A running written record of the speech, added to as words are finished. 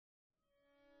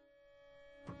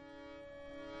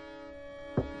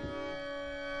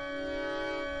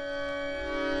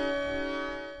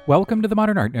Welcome to the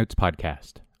Modern Art Notes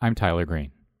podcast. I'm Tyler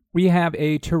Green. We have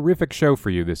a terrific show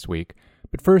for you this week,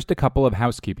 but first a couple of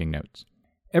housekeeping notes.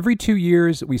 Every 2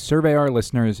 years, we survey our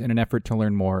listeners in an effort to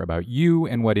learn more about you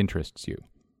and what interests you.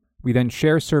 We then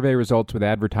share survey results with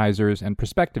advertisers and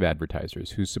prospective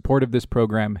advertisers whose support of this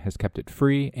program has kept it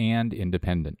free and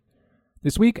independent.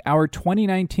 This week, our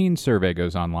 2019 survey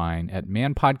goes online at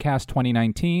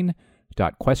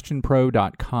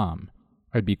manpodcast2019.questionpro.com.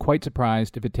 I'd be quite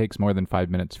surprised if it takes more than 5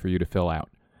 minutes for you to fill out.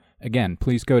 Again,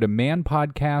 please go to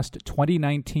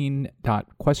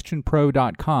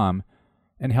manpodcast2019.questionpro.com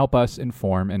and help us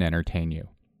inform and entertain you.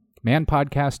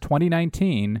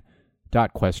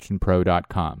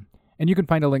 manpodcast2019.questionpro.com. And you can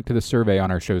find a link to the survey on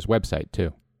our show's website,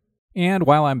 too. And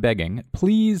while I'm begging,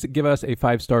 please give us a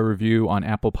 5-star review on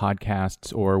Apple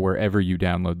Podcasts or wherever you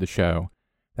download the show.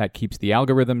 That keeps the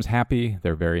algorithms happy,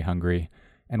 they're very hungry,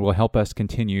 and will help us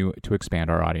continue to expand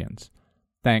our audience.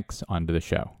 Thanks, on to the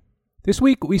show. This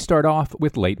week, we start off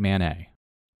with late Manet.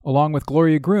 Along with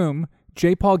Gloria Groom,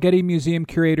 J. Paul Getty Museum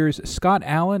curators Scott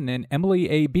Allan and Emily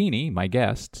A. Beeny, my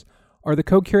guests, are the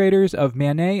co-curators of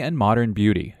Manet and Modern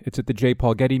Beauty. It's at the J.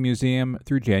 Paul Getty Museum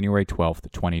through January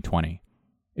 12th, 2020.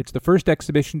 It's the first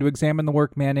exhibition to examine the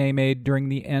work Manet made during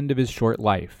the end of his short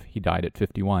life. He died at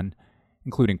 51,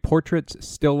 including portraits,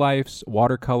 still lifes,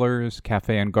 watercolors,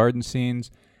 cafe and garden scenes,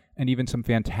 and even some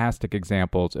fantastic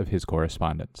examples of his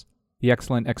correspondence. The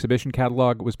excellent exhibition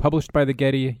catalog was published by the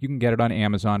Getty. You can get it on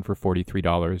Amazon for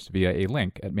 $43 via a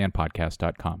link at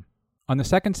manpodcast.com. On the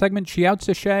second segment,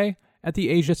 Xiaoze at the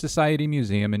Asia Society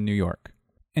Museum in New York.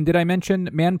 And did I mention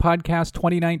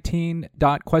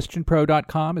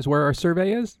manpodcast2019.questionpro.com is where our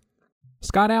survey is?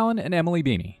 Scott Allan and Emily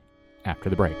Beeny, after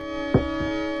the break.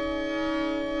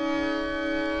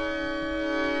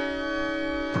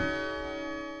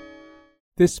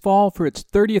 This fall, for its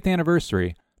 30th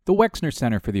anniversary, the Wexner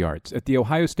Center for the Arts at The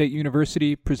Ohio State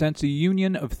University presents a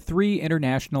union of 3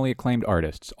 internationally acclaimed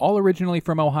artists, all originally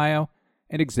from Ohio,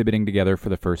 and exhibiting together for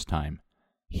the first time.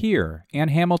 Here, Ann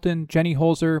Hamilton, Jenny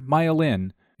Holzer, Maya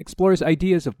Lin explores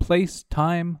ideas of place,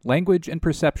 time, language, and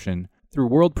perception through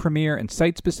world premiere and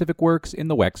site-specific works in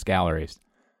the Wex galleries.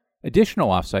 Additional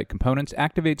off-site components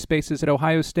activate spaces at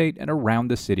Ohio State and around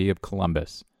the city of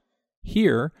Columbus.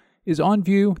 Here is on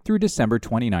view through December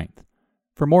 29th.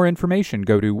 For more information,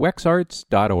 go to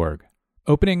wexarts.org.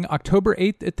 Opening October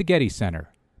 8th at the Getty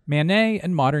Center, Manet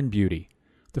and Modern Beauty,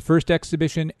 the first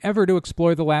exhibition ever to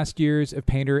explore the last years of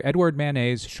painter Edouard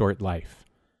Manet's short life.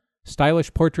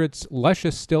 Stylish portraits,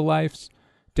 luscious still lifes,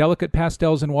 delicate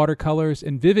pastels and watercolors,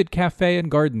 and vivid cafe and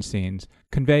garden scenes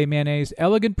convey Manet's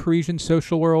elegant Parisian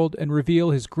social world and reveal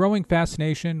his growing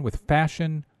fascination with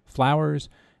fashion, flowers,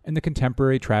 and the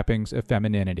contemporary trappings of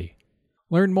femininity.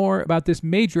 Learn more about this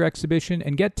major exhibition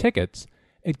and get tickets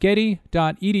at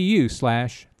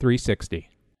getty.edu/360.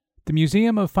 The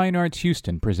Museum of Fine Arts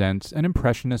Houston presents An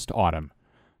Impressionist Autumn,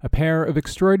 a pair of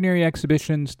extraordinary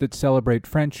exhibitions that celebrate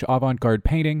French avant-garde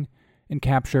painting and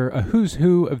capture a who's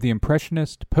who of the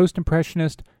Impressionist,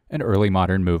 Post-Impressionist, and early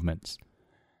modern movements.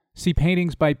 See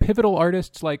paintings by pivotal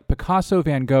artists like Picasso,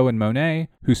 Van Gogh, and Monet,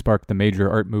 who sparked the major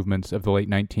art movements of the late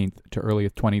 19th to early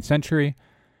 20th century,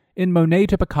 in Monet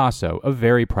to Picasso, a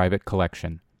very private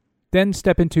collection. Then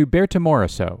step into Berthe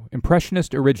Morisot,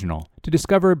 Impressionist Original, to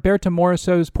discover Berthe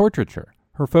Morisot's portraiture,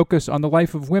 her focus on the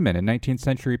life of women in 19th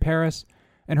century Paris,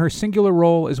 and her singular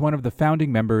role as one of the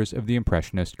founding members of the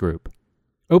Impressionist group.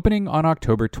 Opening on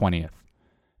October 20th.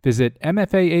 Visit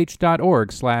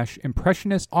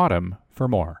mfah.org/impressionistautumn for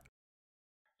more.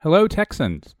 Hello,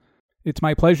 Texans. It's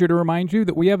my pleasure to remind you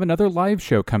that we have another live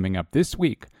show coming up this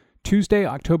week, Tuesday,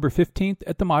 October 15th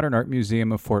at the Modern Art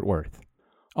Museum of Fort Worth.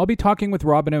 I'll be talking with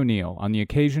Robin O'Neill on the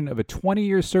occasion of a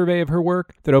 20-year survey of her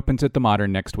work that opens at the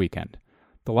Modern next weekend.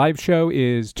 The live show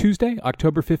is Tuesday,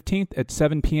 October 15th at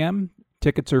 7 p.m.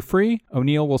 Tickets are free.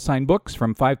 O'Neill will sign books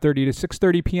from 5:30 to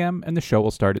 6:30 p.m., and the show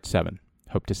will start at 7.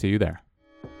 Hope to see you there.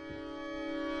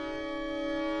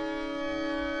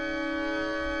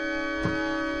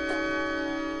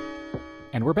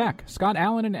 And we're back. Scott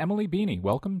Allan and Emily Beeny,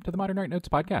 welcome to the Modern Art Notes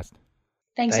podcast.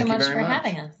 Thanks so much for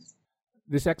having us.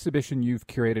 This exhibition you've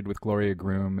curated with Gloria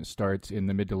Groom starts in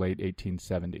the mid to late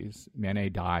 1870s.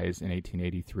 Manet dies in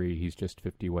 1883. He's just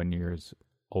 51 years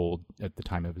old at the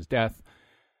time of his death.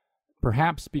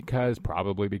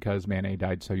 Probably because Manet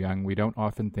died so young, we don't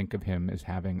often think of him as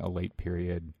having a late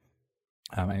period,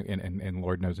 and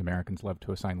Lord knows Americans love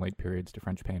to assign late periods to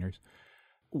French painters.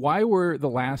 Why were the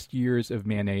last years of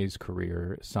Manet's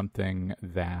career something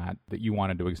that you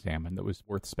wanted to examine, that was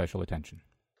worth special attention?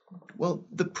 Well,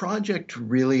 the project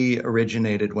really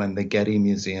originated when the Getty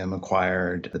Museum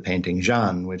acquired the painting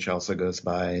Jeanne, which also goes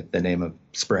by the name of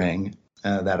Spring.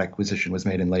 That acquisition was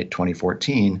made in late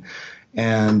 2014.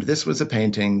 And this was a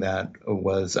painting that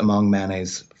was among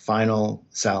Manet's final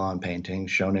salon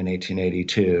paintings, shown in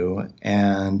 1882.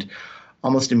 And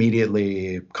almost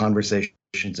immediately,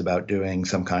 conversations about doing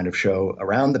some kind of show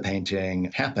around the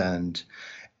painting happened.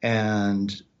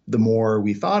 And the more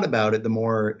we thought about it, the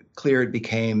more clear it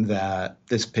became that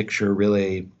this picture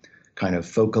really kind of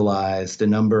focalized a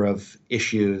number of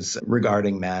issues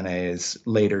regarding Manet's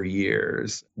later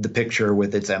years. The picture,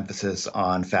 with its emphasis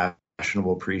on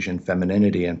fashionable Parisian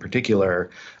femininity in particular,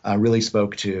 really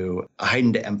spoke to a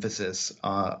heightened emphasis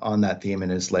on that theme in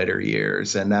his later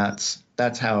years. And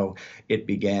that's how it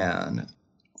began.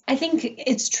 I think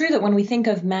it's true that when we think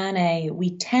of Manet,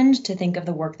 we tend to think of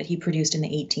the work that he produced in the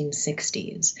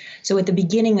 1860s. So at the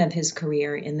beginning of his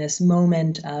career, in this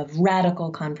moment of radical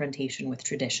confrontation with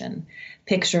tradition,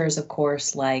 pictures, of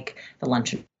course, like the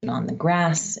Luncheon on the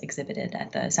Grass, exhibited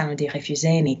at the Salon des Refusés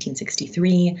in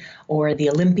 1863, or the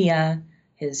Olympia,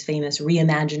 his famous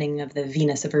reimagining of the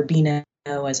Venus of Urbino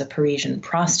as a Parisian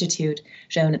prostitute,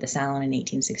 shown at the Salon in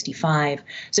 1865.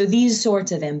 So these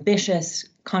sorts of ambitious,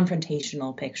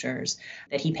 confrontational pictures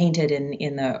that he painted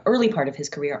in the early part of his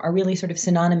career are really sort of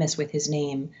synonymous with his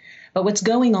name. But what's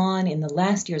going on in the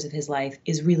last years of his life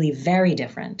is really very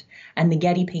different. And the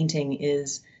Getty painting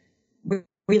is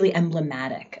really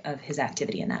emblematic of his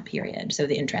activity in that period. So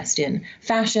the interest in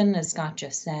fashion, as Scott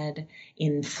just said,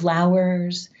 in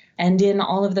flowers, and in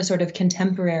all of the sort of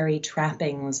contemporary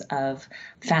trappings of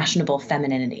fashionable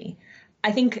femininity.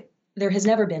 I think there has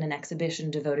never been an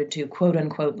exhibition devoted to quote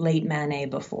unquote late Manet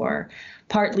before,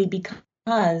 partly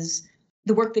because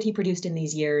the work that he produced in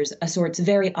these years assorts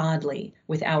very oddly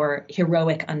with our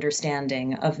heroic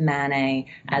understanding of Manet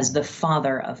as the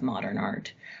father of modern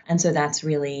art. And so that's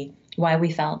really why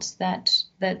we felt that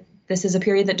this is a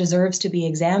period that deserves to be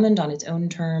examined on its own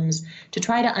terms, to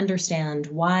try to understand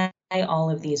why all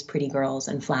of these pretty girls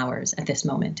and flowers at this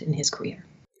moment in his career.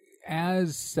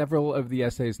 As several of the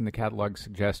essays in the catalog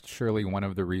suggest, surely one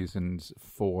of the reasons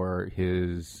for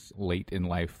his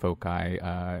late-in-life foci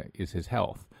is his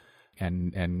health,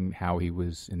 and how he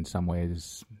was in some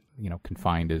ways,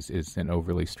 confined is an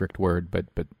overly strict word,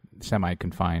 but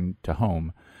semi-confined to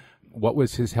home. What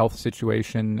was his health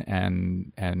situation,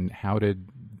 and how did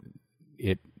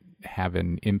it have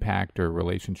an impact or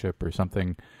relationship or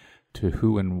something to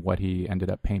who and what he ended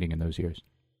up painting in those years?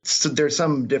 So there's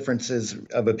some differences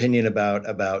of opinion about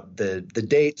the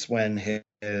dates when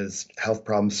his health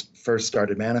problems first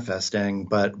started manifesting,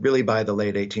 but really by the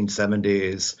late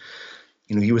 1870s,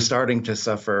 he was starting to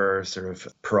suffer sort of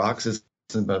paroxysms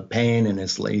of pain in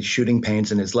his shooting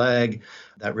pains in his leg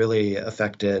that really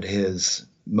affected his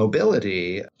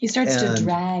mobility. He starts to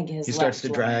drag his leg. He starts to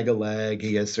drag a leg.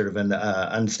 He has sort of an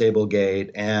unstable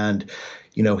gait, and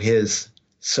his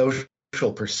social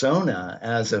persona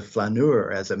as a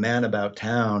flaneur, as a man about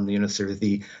town, sort of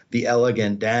the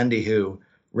elegant dandy who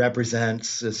represents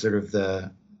sort of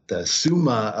the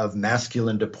summa of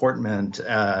masculine deportment,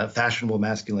 fashionable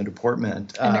masculine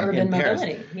deportment, and urban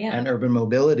mobility. Yeah. And urban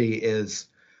mobility is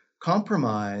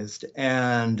compromised,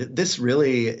 and this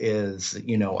really is,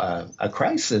 a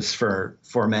crisis for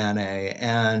Manet,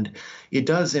 and it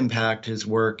does impact his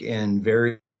work in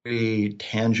very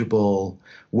tangible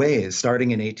ways.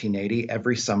 Starting in 1880,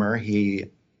 every summer he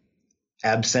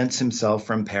absents himself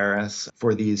from Paris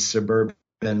for these suburban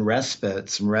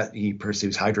respites. He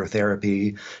pursues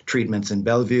hydrotherapy treatments in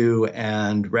Bellevue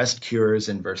and rest cures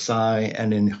in Versailles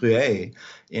and in Rueil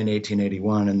in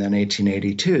 1881 and then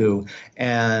 1882.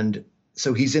 And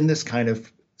so he's in this kind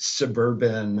of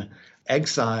suburban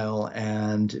exile,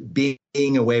 and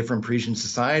being away from Parisian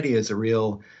society is a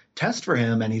real test for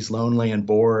him, and he's lonely and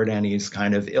bored, and he's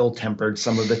kind of ill-tempered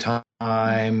some of the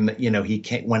time. He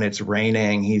can't, when it's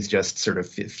raining, he's just sort of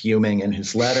fuming in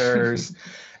his letters.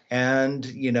 And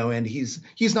and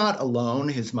he's not alone.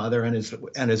 His mother and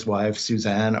his wife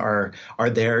Suzanne are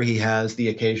there. He has the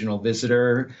occasional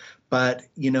visitor, but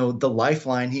the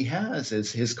lifeline he has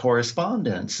is his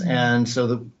correspondence. Mm-hmm. And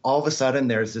so all of a sudden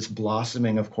there's this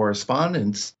blossoming of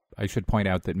correspondence. I should point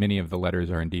out that many of the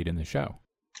letters are indeed in the show.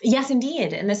 Yes,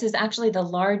 indeed. And this is actually the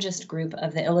largest group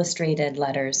of the illustrated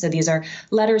letters. So these are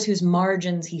letters whose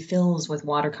margins he fills with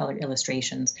watercolor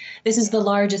illustrations. This is the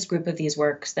largest group of these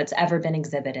works that's ever been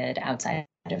exhibited outside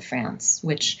of France,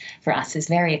 which for us is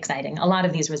very exciting. A lot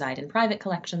of these reside in private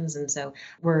collections, and so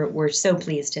we're so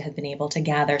pleased to have been able to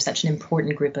gather such an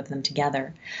important group of them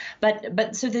together.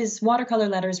 But so these watercolor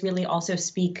letters really also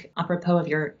speak apropos of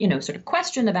your, sort of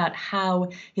question about how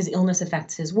his illness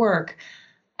affects his work.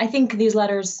 I think these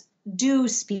letters do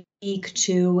speak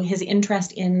to his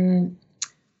interest in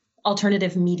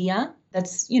alternative media.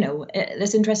 That's,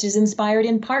 this interest is inspired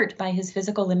in part by his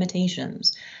physical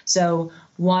limitations. So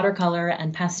watercolor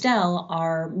and pastel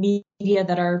are media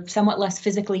that are somewhat less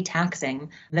physically taxing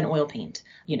than oil paint.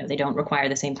 They don't require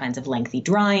the same kinds of lengthy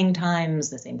drying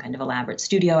times, the same kind of elaborate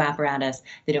studio apparatus.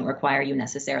 They don't require you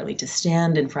necessarily to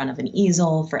stand in front of an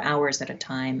easel for hours at a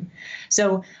time.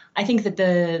 So I think that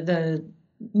the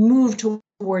move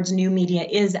towards new media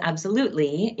is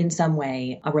absolutely, in some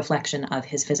way, a reflection of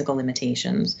his physical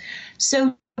limitations.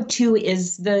 So too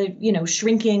is the,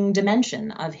 shrinking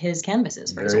dimension of his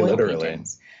canvases for his oil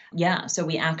paintings. Yeah, so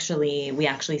we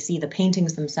actually see the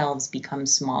paintings themselves become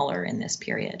smaller in this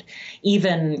period.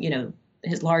 Even,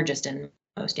 his largest and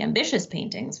most ambitious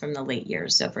paintings from the late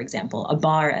years. So, for example, a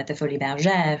bar at the Folies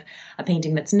Bergère, a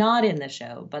painting that's not in the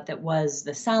show, but that was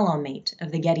the salon mate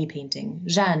of the Getty painting,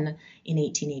 Jeanne, in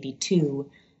 1882,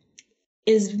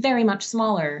 is very much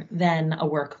smaller than a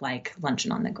work like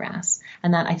Luncheon on the Grass.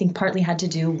 And that, I think, partly had to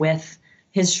do with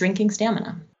his shrinking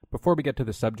stamina. Before we get to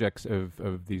the subjects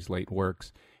of these late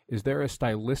works, is there a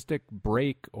stylistic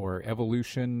break or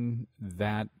evolution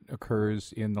that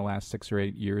occurs in the last 6 or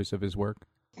 8 years of his work?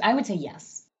 I would say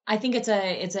yes. I think it's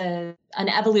an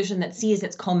evolution that sees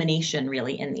its culmination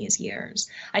really in these years.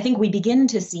 I think we begin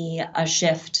to see a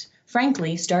shift,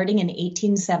 frankly, starting in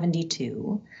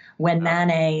 1872, when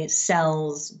Manet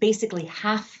sells basically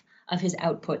half of his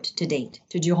output to date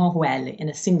to Durand-Ruel in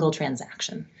a single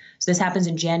transaction. So this happens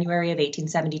in January of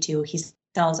 1872. He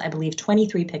sells, I believe,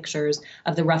 23 pictures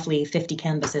of the roughly 50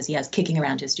 canvases he has kicking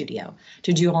around his studio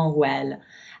to Durand-Ruel.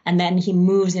 And then he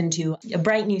moves into a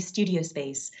bright new studio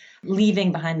space,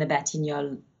 leaving behind the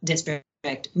Batignolles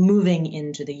district, moving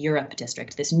into the Europe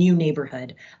district, this new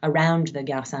neighborhood around the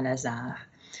Gare Saint-Lazare.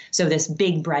 So this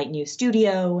big, bright new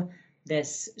studio,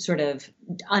 this sort of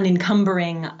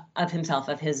unencumbering of himself,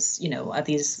 of his, of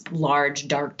these large,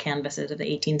 dark canvases of the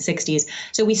 1860s.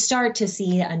 So we start to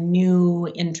see a new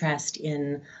interest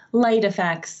in light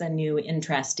effects, a new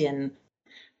interest in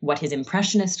what his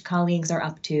Impressionist colleagues are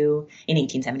up to. In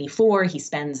 1874, he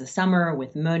spends a summer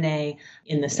with Manet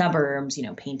in the suburbs,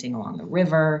 painting along the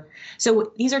river.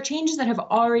 So these are changes that have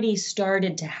already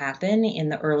started to happen in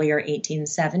the earlier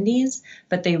 1870s,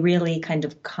 but they really kind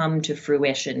of come to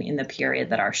fruition in the period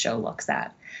that our show looks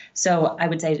at. So I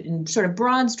would say in sort of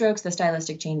broad strokes, the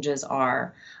stylistic changes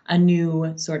are a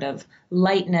new sort of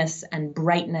lightness and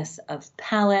brightness of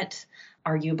palette,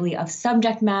 arguably of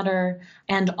subject matter,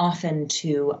 and often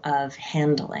too of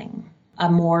handling, a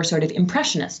more sort of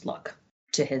impressionist look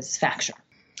to his facture.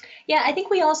 Yeah, I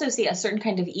think we also see a certain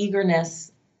kind of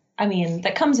eagerness,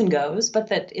 that comes and goes, but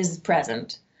that is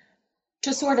present,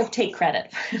 to sort of take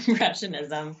credit for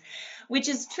Impressionism, which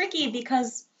is tricky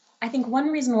because I think one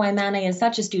reason why Manet is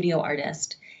such a studio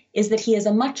artist is that he is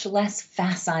a much less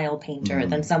facile painter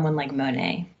than someone like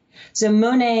Monet. So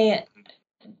Monet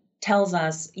tells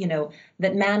us,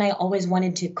 that Manet always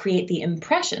wanted to create the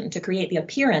impression, to create the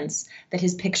appearance that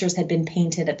his pictures had been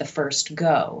painted at the first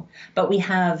go. But we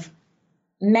have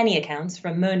many accounts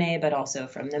from Monet, but also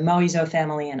from the Morisot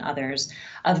family and others,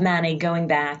 of Manet going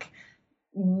back,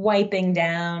 wiping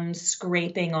down,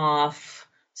 scraping off,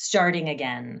 starting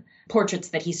again, portraits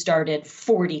that he started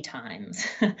 40 times.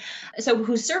 So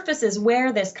whose surfaces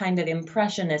wear this kind of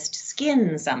impressionist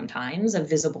skin sometimes of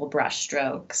visible brush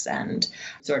strokes and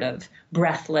sort of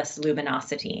breathless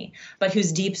luminosity, but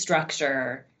whose deep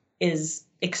structure is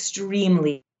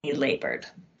extremely labored.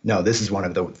 No, this is one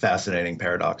of the fascinating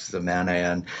paradoxes of Manet.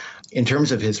 And in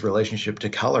terms of his relationship to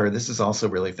color, this is also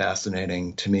really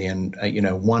fascinating to me. And,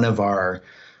 one of our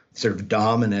sort of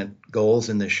dominant goals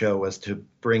in the show was to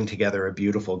bring together a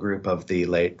beautiful group of the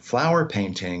late flower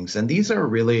paintings. And these are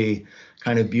really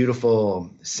kind of beautiful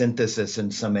synthesis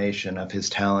and summation of his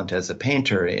talent as a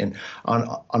painter. And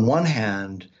on one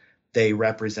hand, they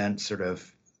represent sort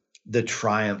of the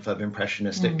triumph of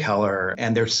impressionistic color,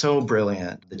 and they're so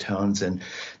brilliant, the tones in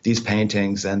these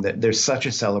paintings, and there's such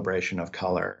a celebration of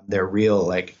color. They're real,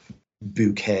 like,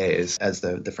 bouquets, as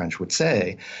the French would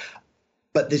say.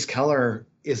 But this color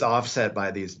is offset by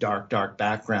these dark, dark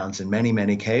backgrounds in many,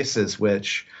 many cases,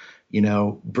 which,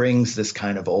 brings this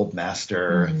kind of old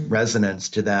master resonance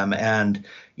to them and,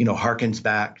 harkens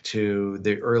back to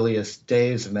the earliest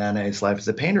days of Manet's life as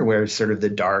a painter, where sort of the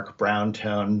dark brown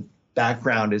tone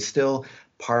background is still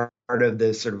part of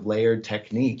this sort of layered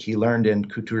technique he learned in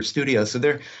couture studio. So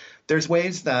there's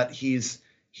ways that he's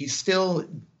still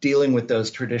dealing with those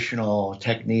traditional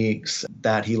techniques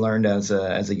that he learned as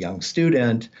a young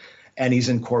student, and he's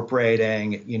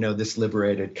incorporating, this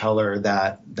liberated color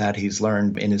that he's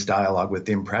learned in his dialogue with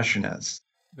the Impressionists.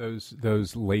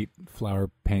 Those late flower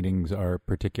paintings are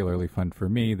particularly fun for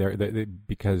me.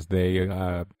 Because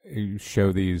they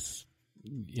show these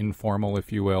informal,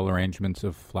 if you will, arrangements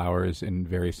of flowers in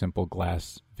very simple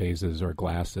glass vases or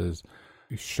glasses.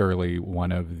 Surely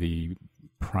one of the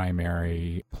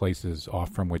primary places off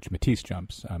from which Matisse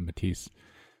jumps. Matisse,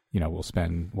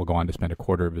 will go on to spend a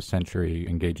quarter of a century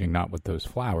engaging not with those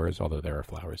flowers, although there are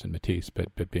flowers in Matisse,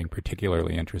 but being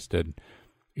particularly interested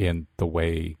in the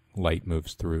way light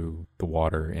moves through the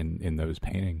water in those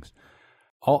paintings.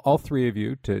 All three of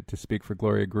you, to speak for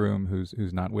Gloria Groom,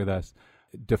 who's not with us,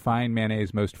 define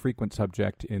Manet's most frequent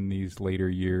subject in these later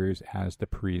years as the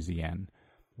Parisienne.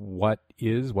 What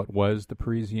was the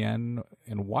Parisienne,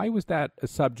 and why was that a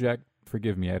subject,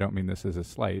 forgive me, I don't mean this as a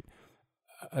slight,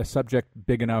 a subject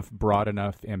big enough, broad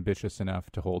enough, ambitious enough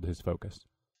to hold his focus?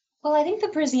 Well, I think the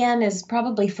Parisienne is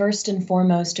probably first and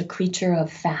foremost a creature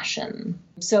of fashion.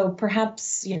 So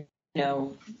perhaps,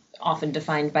 often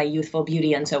defined by youthful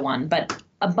beauty and so on, but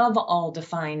above all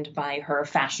defined by her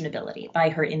fashionability, by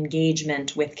her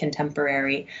engagement with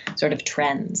contemporary sort of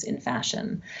trends in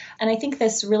fashion. And I think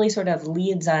this really sort of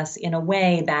leads us in a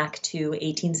way back to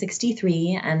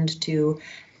 1863 and to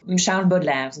Charles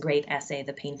Baudelaire's great essay,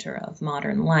 The Painter of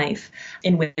Modern Life,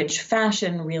 in which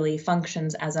fashion really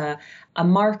functions as a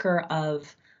marker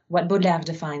of what Baudelaire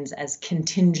defines as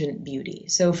contingent beauty.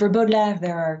 So for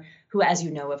Baudelaire, who, as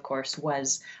you know, of course,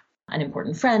 was an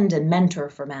important friend and mentor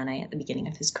for Manet at the beginning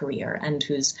of his career, and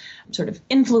whose sort of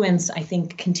influence, I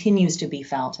think, continues to be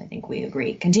felt, I think we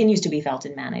agree, continues to be felt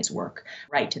in Manet's work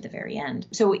right to the very end.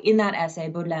 So in that essay,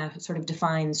 Baudelaire sort of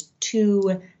defines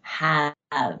two halves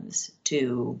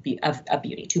of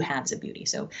beauty, two halves of beauty.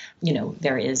 So,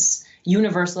 there is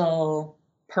universal,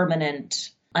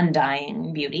 permanent,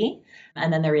 undying beauty,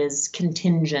 and then there is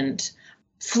contingent,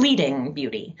 fleeting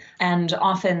beauty. And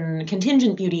often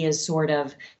contingent beauty is sort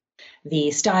of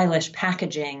the stylish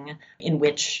packaging in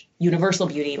which universal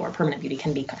beauty or permanent beauty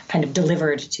can be kind of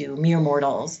delivered to mere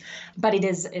mortals. But it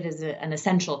is an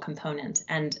essential component.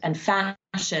 And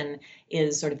fashion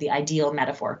is sort of the ideal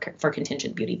metaphor for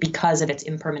contingent beauty because of its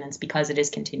impermanence, because it is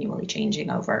continually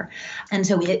changing over. And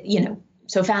so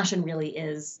so fashion really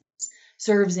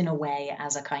serves in a way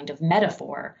as a kind of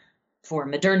metaphor for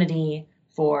modernity,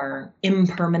 for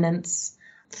impermanence,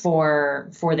 for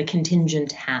the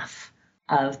contingent half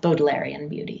of Baudelairean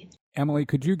beauty. Emily,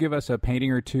 could you give us a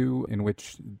painting or two in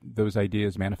which those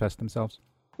ideas manifest themselves?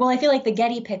 Well, I feel like the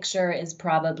Getty picture is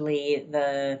probably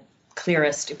the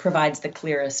clearest, it provides the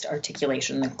clearest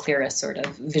articulation, the clearest sort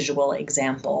of visual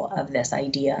example of this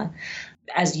idea.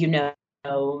 As you know,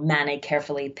 Manet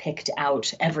carefully picked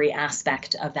out every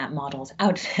aspect of that model's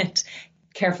outfit,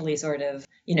 carefully sort of,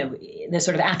 the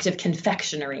sort of active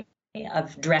confectionery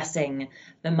of dressing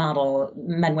the model,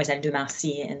 Mademoiselle de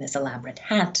Marcy, in this elaborate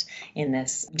hat, in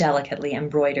this delicately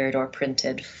embroidered or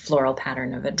printed floral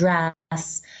pattern of a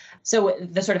dress. So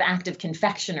the sort of active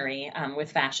confectionery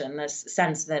with fashion, this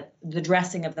sense that the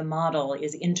dressing of the model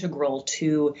is integral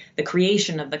to the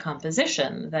creation of the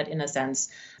composition, that in a sense,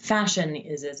 fashion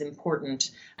is as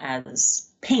important as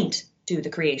paint to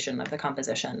the creation of the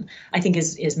composition, I think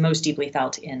is most deeply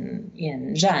felt in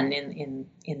Jeanne, in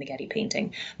the Getty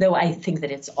painting, though I think that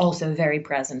it's also very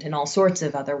present in all sorts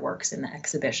of other works in the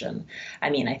exhibition. I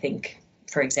mean, I think,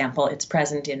 for example, it's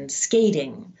present in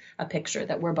Skating, a picture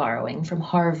that we're borrowing from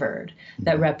Harvard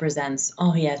that represents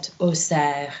Henriette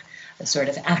Auxerre, a sort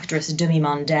of actress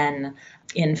demi-mondaine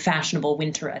in fashionable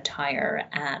winter attire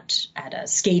at a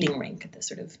skating rink, at the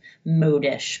sort of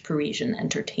modish Parisian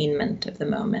entertainment of the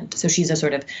moment. So she's a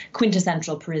sort of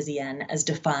quintessential Parisienne as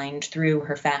defined through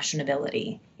her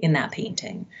fashionability in that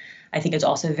painting. I think it's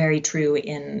also very true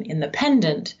in the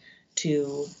pendant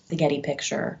to the Getty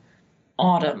picture,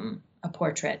 Autumn, a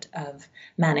portrait of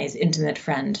Manet's intimate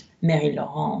friend, Marie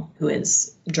Laurent, who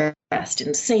is dressed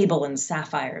in sable and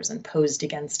sapphires and posed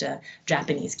against a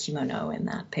Japanese kimono in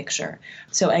that picture.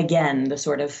 So again, the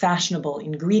sort of fashionable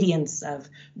ingredients of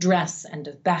dress and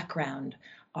of background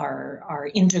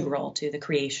are integral to the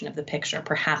creation of the picture,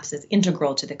 perhaps as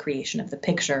integral to the creation of the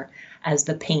picture as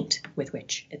the paint with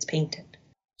which it's painted.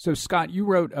 So, Scott, you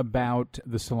wrote about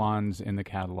the salons in the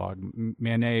catalog.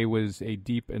 Manet was a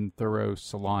deep and thorough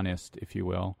salonist, if you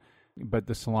will, but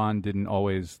the salon didn't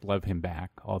always love him back,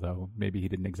 although maybe he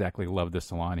didn't exactly love the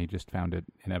salon. He just found it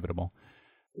inevitable.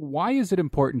 Why is it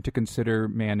important to consider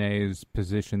Manet's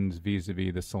positions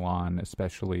vis-a-vis the Salon,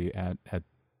 especially at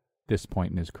this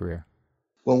point in his career?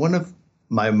 Well, one of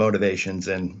my motivations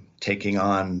in taking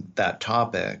on that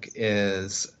topic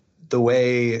is the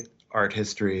way art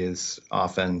history is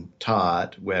often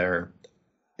taught, where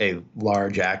a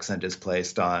large accent is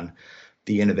placed on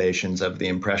the innovations of the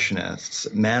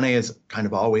Impressionists. Manet is kind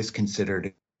of always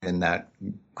considered in that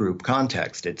group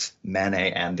context. It's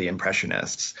Manet and the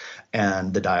Impressionists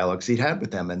and the dialogues he'd had with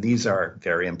them. And these are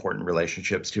very important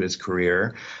relationships to his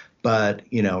career. But,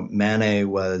 Manet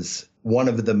was one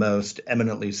of the most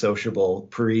eminently sociable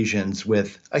Parisians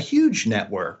with a huge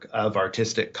network of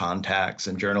artistic contacts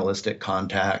and journalistic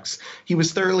contacts. He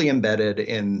was thoroughly embedded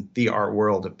in the art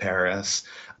world of Paris,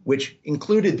 which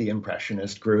included the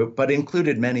Impressionist group, but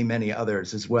included many, many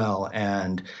others as well.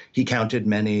 And he counted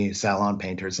many Salon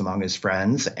painters among his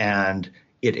friends. And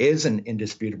it is an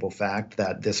indisputable fact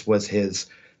that this was his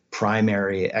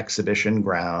primary exhibition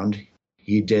ground.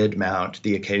 He did mount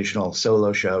the occasional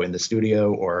solo show in the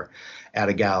studio or at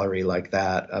a gallery like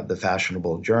that of the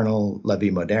fashionable journal La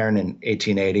Vie Moderne in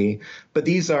 1880. But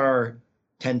these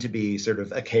tend to be sort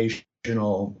of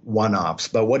occasional one-offs.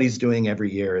 But what he's doing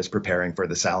every year is preparing for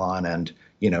the Salon and,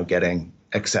 getting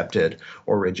accepted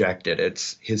or rejected.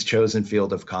 It's his chosen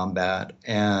field of combat.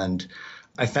 And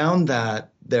I found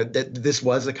that this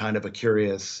was a kind of a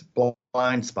curious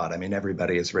blind spot. I mean,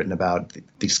 everybody has written about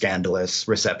the scandalous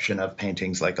reception of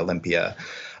paintings like Olympia.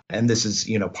 And this is,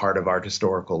 part of art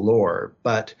historical lore.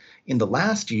 But in the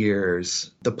last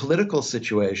years, the political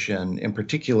situation in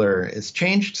particular has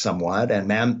changed somewhat. And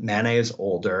Manet is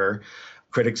older.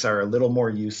 Critics are a little more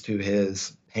used to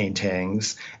his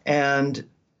paintings. And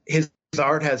his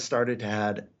art has started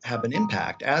to have an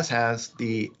impact, as has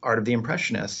the art of the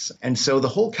Impressionists. And so the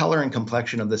whole color and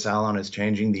complexion of the Salon is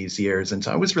changing these years. And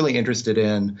so I was really interested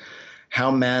in how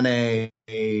Manet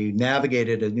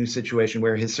navigated a new situation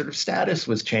where his sort of status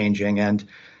was changing, and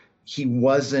he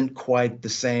wasn't quite the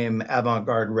same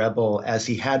avant-garde rebel as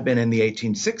he had been in the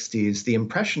 1860s. The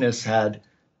Impressionists had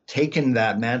taken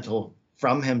that mantle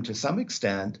from him to some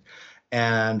extent,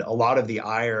 and a lot of the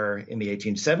ire in the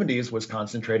 1870s was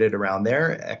concentrated around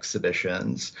their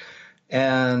exhibitions.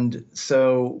 And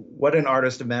so what an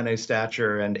artist of Manet's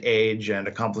stature and age and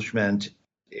accomplishment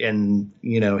in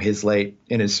his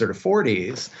sort of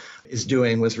 40s is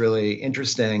doing was really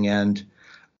interesting. And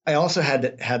I also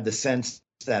had the sense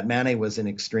that Manet was an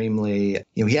extremely,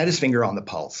 he had his finger on the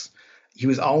pulse. He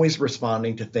was always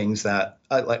responding to things that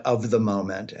like of the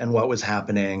moment and what was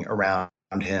happening around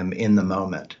him in the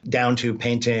moment, down to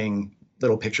painting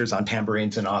little pictures on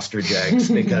tambourines and ostrich eggs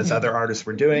because other artists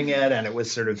were doing it, and it was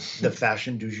sort of the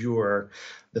fashion du jour,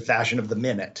 the fashion of the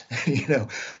minute,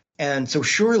 And so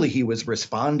surely he was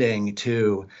responding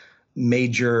to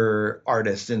major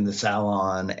artists in the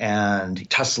Salon and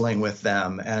tussling with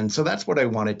them. And so that's what I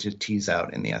wanted to tease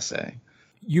out in the essay.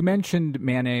 You mentioned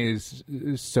Manet's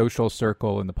social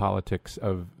circle and the politics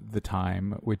of the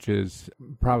time, which is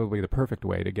probably the perfect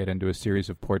way to get into a series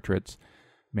of portraits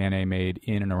Manet made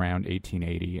in and around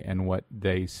 1880 and what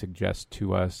they suggest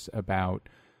to us about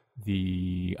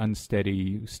the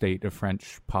unsteady state of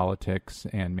French politics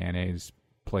and Manet's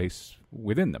place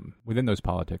within those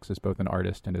politics as both an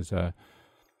artist and as an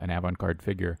avant-garde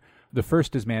figure. The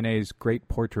first is Manet's great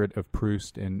portrait of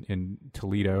Proust in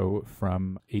Toledo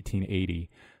from 1880.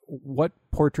 What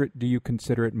portrait do you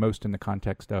consider it most in the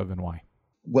context of, and why?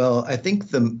 Well, I think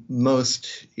the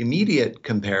most immediate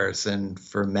comparison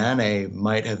for Manet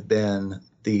might have been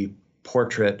the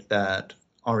portrait that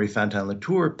Henri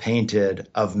Fantin-Latour painted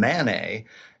of Manet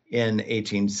in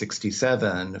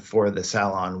 1867 for the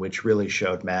Salon, which really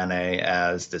showed Manet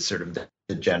as the sort of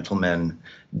the gentleman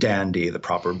dandy, the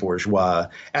proper bourgeois,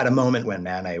 at a moment when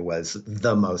Manet was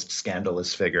the most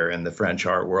scandalous figure in the French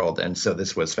art world. And so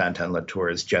this was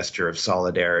Fantin-Latour's gesture of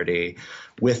solidarity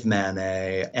with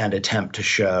Manet and attempt to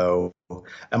show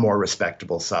a more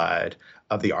respectable side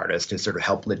of the artist to sort of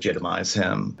help legitimize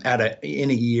him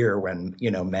in a year when,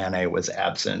 Manet was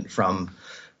absent from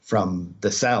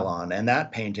the Salon. And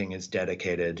that painting is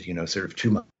dedicated, sort of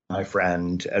to my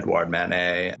friend, Edouard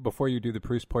Manet. Before you do the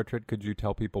Proust portrait, could you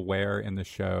tell people where in the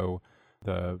show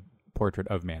the portrait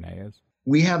of Manet is?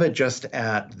 We have it just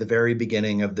at the very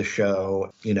beginning of the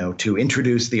show, to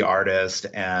introduce the artist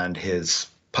and his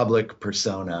public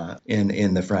persona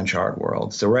in the French art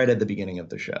world. So right at the beginning of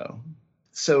the show.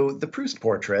 So the Proust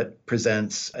portrait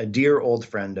presents a dear old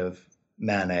friend of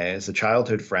Manet's, a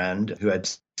childhood friend who had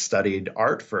studied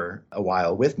art for a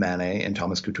while with Manet in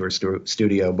Thomas Couture's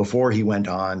studio before he went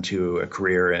on to a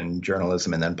career in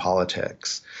journalism and then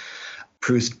politics.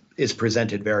 Proust is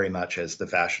presented very much as the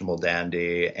fashionable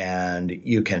dandy, and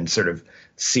you can sort of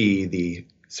see the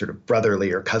sort of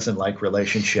brotherly or cousin-like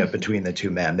relationship between the two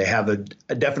men. They have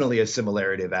definitely a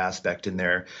similarity of aspect in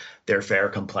their fair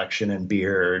complexion and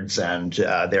beards and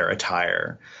their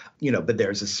attire, but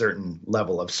there's a certain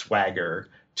level of swagger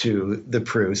to the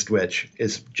Proust, which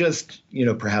is just,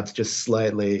 perhaps just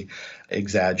slightly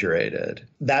exaggerated.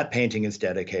 That painting is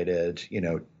dedicated,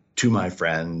 to my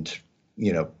friend,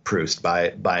 Proust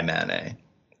by Manet.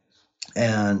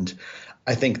 And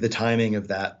I think the timing of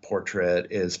that portrait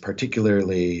is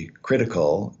particularly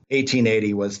critical.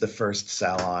 1880 was the first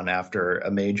Salon after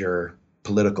a major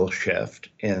political shift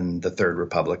in the Third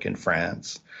Republic in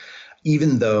France.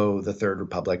 Even though the Third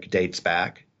Republic dates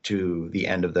back to the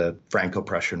end of the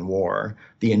Franco-Prussian War,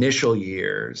 the initial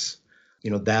years,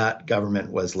 that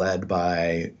government was led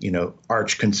by,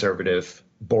 arch-conservative,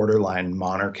 borderline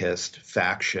monarchist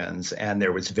factions. And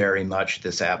there was very much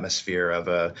this atmosphere of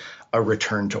a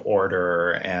return to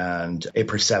order and a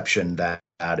perception that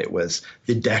it was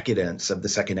the decadence of the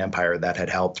Second Empire that had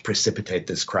helped precipitate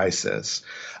this crisis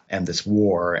and this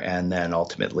war, and then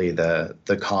ultimately the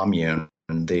Commune,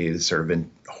 the sort of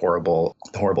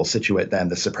horrible situate, then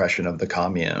the suppression of the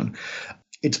Commune.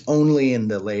 It's only in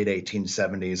the late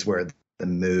 1870s where the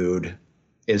mood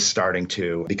is starting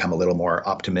to become a little more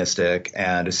optimistic,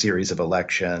 and a series of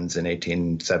elections in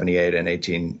 1878 and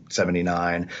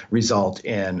 1879 result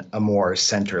in a more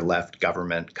center-left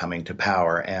government coming to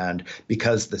power. And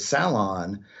because the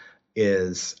Salon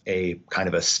is a kind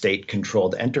of a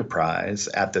state-controlled enterprise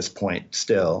at this point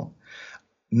still,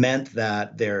 meant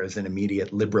that there is an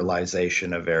immediate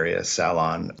liberalization of various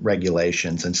Salon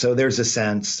regulations. And so there's a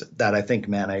sense that I think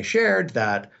Manet shared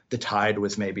that the tide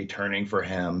was maybe turning for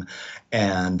him,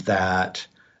 and that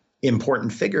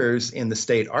important figures in the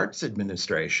state arts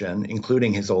administration,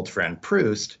 including his old friend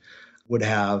Proust, would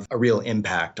have a real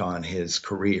impact on his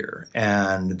career.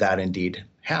 And that indeed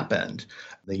happened.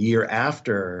 The year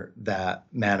after that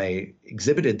Manet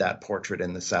exhibited that portrait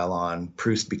in the Salon,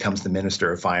 Proust becomes the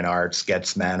Minister of Fine Arts,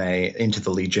 gets Manet into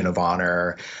the Legion of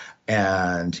Honor.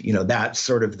 And, that's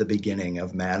sort of the beginning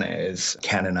of Manet's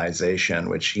canonization,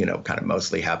 which, kind of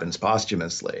mostly happens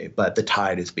posthumously. But the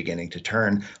tide is beginning to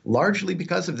turn, largely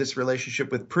because of this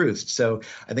relationship with Proust. So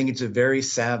I think it's a very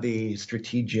savvy,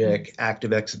 strategic,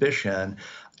 active exhibition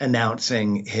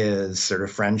announcing his sort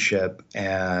of friendship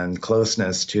and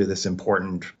closeness to this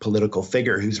important political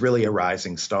figure who's really a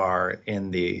rising star in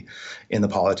the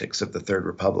politics of the Third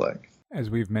Republic. As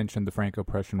we've mentioned the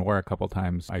Franco-Prussian War a couple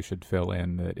times, I should fill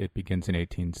in that it begins in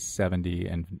 1870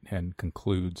 and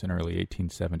concludes in early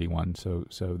 1871.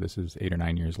 So this is 8 or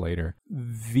 9 years later.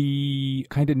 The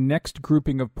kind of next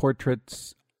grouping of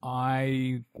portraits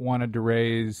I wanted to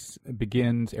raise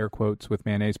begins, air quotes, with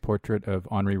Manet's portrait of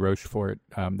Henri Rochefort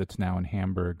that's now in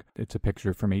Hamburg. It's a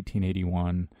picture from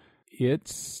 1881.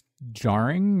 It's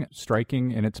jarring,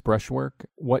 striking in its brushwork.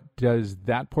 What does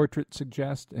that portrait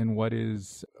suggest, and what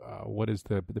is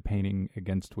the painting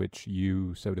against which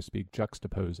you, so to speak,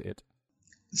 juxtapose it?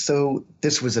 So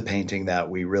this was a painting that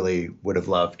we really would have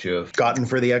loved to have gotten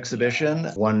for the exhibition.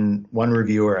 One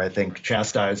reviewer, I think,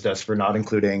 chastised us for not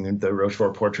including the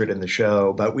Rochefort portrait in the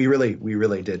show, but we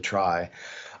really did try.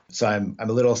 So I'm a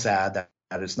little sad that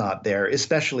it's not there,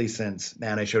 especially since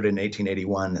Manet showed it in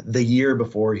 1881, the year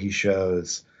before he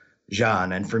shows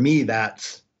Jeanne. And for me,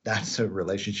 that's a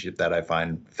relationship that I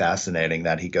find fascinating,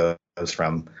 that he goes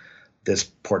from this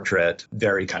portrait,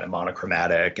 very kind of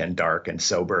monochromatic and dark and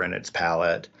sober in its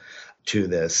palette, to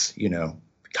this,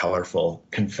 colorful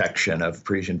confection of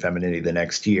Parisian femininity the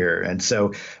next year. And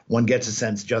so one gets a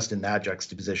sense just in that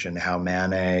juxtaposition how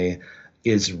Manet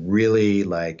is really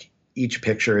like, each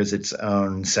picture is its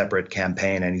own separate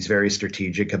campaign, and he's very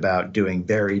strategic about doing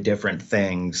very different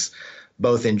things,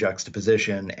 both in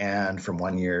juxtaposition and from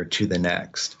one year to the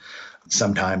next.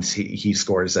 Sometimes he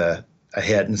scores a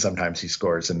hit, and sometimes he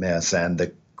scores a miss, and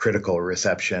the critical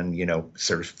reception,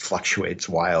 sort of fluctuates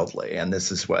wildly. And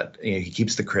this is what, he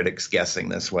keeps the critics guessing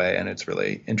this way, and it's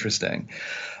really interesting.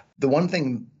 The one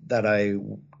thing that I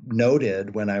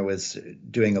noted when I was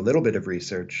doing a little bit of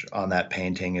research on that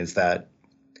painting is that,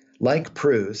 like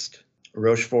Proust,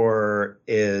 Rochefort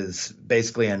is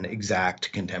basically an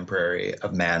exact contemporary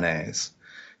of Manet's.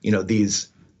 These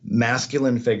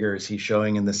masculine figures he's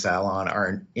showing in the Salon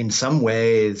are in some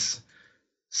ways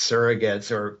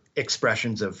surrogates or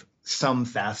expressions of some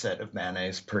facet of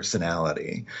Manet's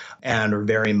personality, and are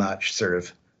very much sort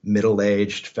of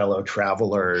middle-aged fellow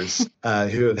travelers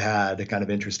who have had kind of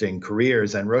interesting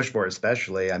careers, and Rochefort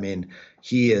especially. I mean,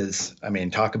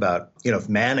 talk about, if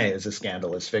Manet is a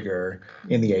scandalous figure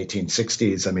in the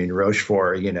 1860s, I mean,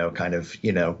 Rochefort,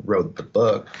 wrote the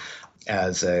book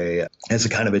as a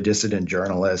kind of a dissident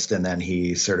journalist, and then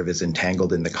he sort of is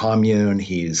entangled in the Commune.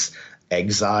 He's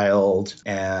exiled,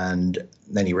 and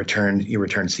then he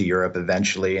returns to Europe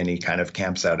eventually, and he kind of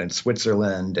camps out in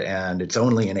Switzerland. And it's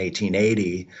only in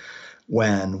 1880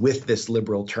 when, with this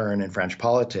liberal turn in French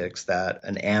politics, that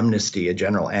a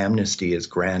general amnesty is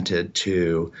granted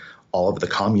to all of the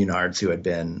communards who had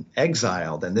been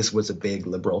exiled. And this was a big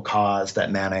liberal cause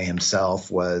that Manet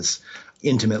himself was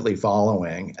intimately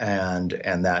following, and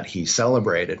that he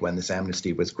celebrated when this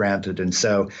amnesty was granted. And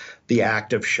so the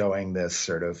act of showing this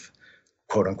sort of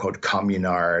quote unquote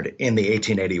communard in the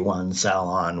 1881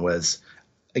 Salon was,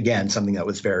 again, something that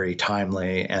was very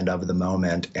timely and of the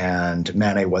moment. And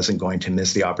Manet wasn't going to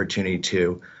miss the opportunity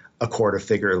to accord a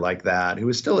figure like that, who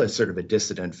was still a sort of a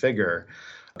dissident figure,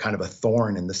 kind of a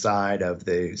thorn in the side of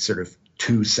the sort of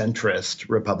too centrist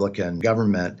Republican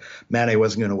government. Manet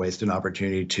wasn't going to waste an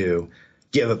opportunity to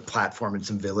give a platform and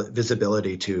some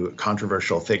visibility to a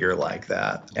controversial figure like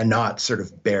that, and not sort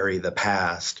of bury the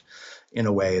past in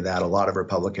a way that a lot of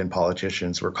Republican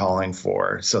politicians were calling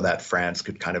for, so that France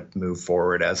could kind of move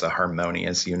forward as a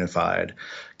harmonious, unified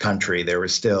country. There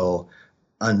was still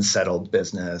unsettled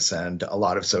business and a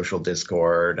lot of social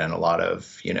discord and a lot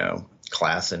of,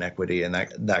 class inequity and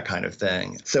that kind of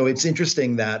thing. So it's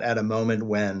interesting that at a moment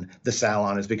when the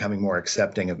Salon is becoming more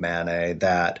accepting of Manet,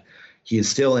 that he is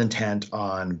still intent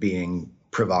on being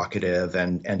provocative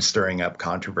and stirring up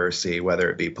controversy, whether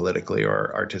it be politically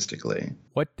or artistically.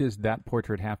 What does that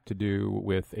portrait have to do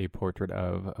with a portrait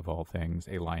of all things,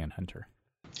 a lion hunter?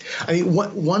 I mean,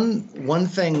 one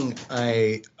thing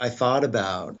I thought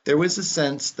about, there was a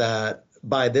sense that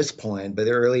by this point, by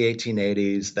the early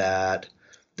 1880s, that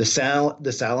the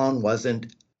Salon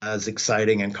wasn't as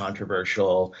exciting and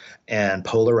controversial and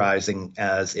polarizing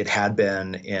as it had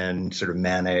been in sort of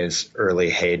Manet's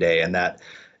early heyday, and that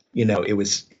it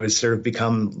was sort of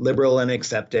become liberal and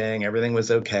accepting. Everything was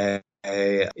okay.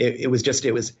 It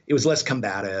was less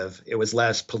combative. It was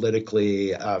less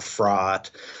politically fraught.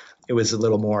 It was a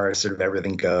little more sort of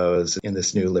everything goes in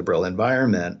this new liberal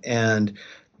environment. And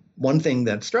one thing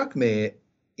that struck me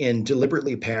in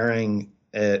deliberately pairing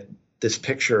this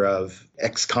picture of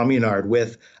ex-communard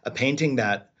with a painting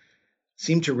that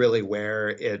seemed to really wear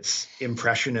its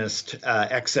impressionist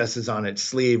excesses on its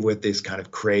sleeve with these kind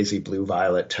of crazy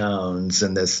blue-violet tones,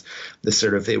 and this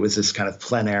kind of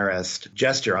plein-airist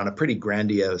gesture on a pretty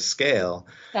grandiose scale.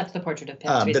 That's the portrait of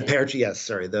Pertuis.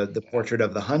 The portrait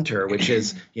of the hunter, which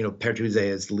is, Pertuis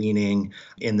is leaning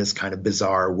in this kind of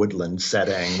bizarre woodland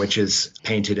setting, which is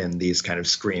painted in these kind of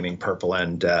screaming purple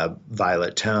and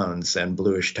violet tones and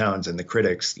bluish tones, and the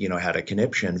critics, had a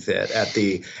conniption fit at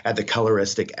the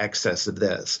coloristic excess of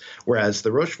this, whereas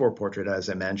the Rochefort portrait, as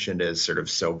I mentioned, is sort of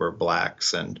sober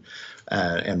blacks and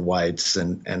whites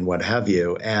and what have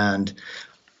you. And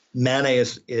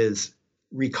Manet is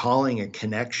recalling a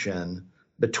connection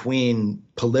between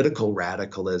political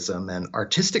radicalism and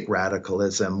artistic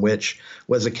radicalism, which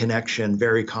was a connection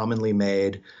very commonly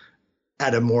made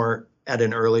at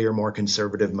an earlier, more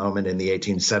conservative moment in the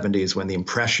 1870s, when the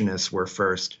Impressionists were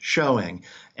first showing.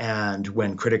 And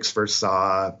when critics first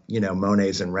saw,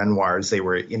 Monets and Renoirs, they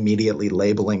were immediately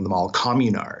labeling them all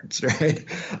communards, right?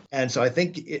 And so I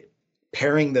think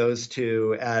pairing those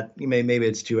two maybe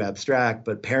it's too abstract,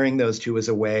 but pairing those two is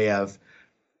a way of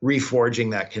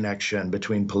reforging that connection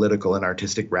between political and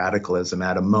artistic radicalism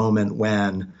at a moment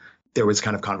when there was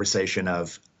kind of conversation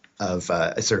of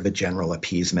a sort of a general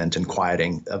appeasement and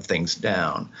quieting of things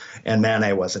down. And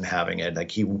Manet wasn't having it.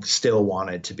 Like, he still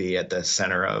wanted to be at the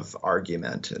center of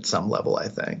argument at some level, I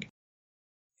think.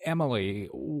 Emily,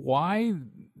 why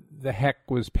the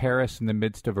heck was Paris in the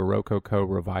midst of a Rococo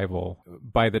revival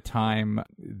by the time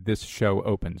this show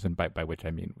opens? And by which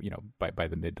I mean, by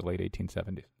the mid to late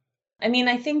 1870s. I mean,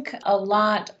 I think a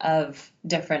lot of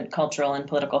different cultural and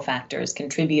political factors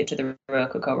contribute to the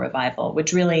Rococo revival,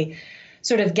 which really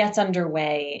sort of gets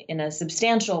underway in a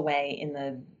substantial way in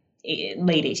the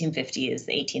late 1850s,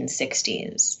 the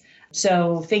 1860s.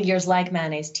 So figures like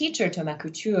Manet's teacher, Thomas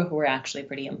Couture, who were actually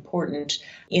pretty important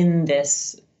in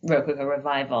this Rococo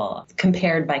revival,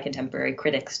 compared by contemporary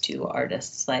critics to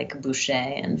artists like Boucher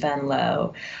and Van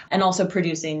Loo, and also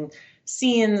producing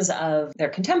scenes of their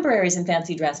contemporaries in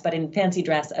fancy dress, but in fancy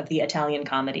dress of the Italian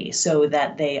comedy, so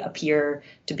that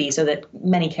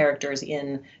many characters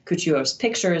in Couture's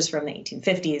pictures from the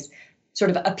 1850s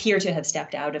sort of appear to have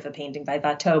stepped out of a painting by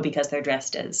Watteau because they're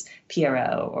dressed as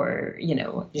Pierrot or,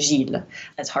 Gilles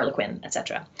as Harlequin,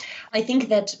 etc. I think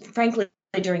that, frankly,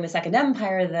 during the Second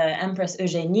Empire, the Empress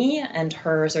Eugénie and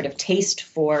her sort of taste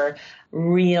for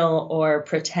real or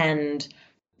pretend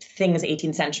things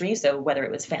 18th century, so whether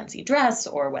it was fancy dress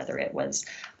or whether it was,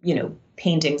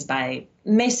 paintings by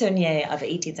Meissonier of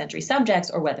 18th century subjects,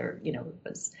 or whether, it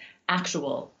was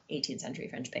actual 18th century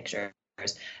French pictures.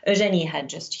 Eugénie had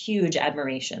just huge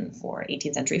admiration for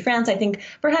 18th century France, I think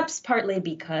perhaps partly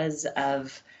because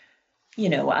of,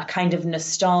 a kind of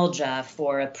nostalgia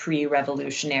for a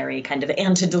pre-revolutionary kind of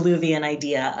antediluvian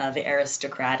idea of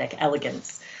aristocratic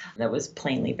elegance that was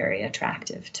plainly very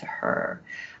attractive to her.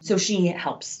 So she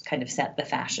helps kind of set the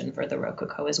fashion for the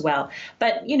Rococo as well.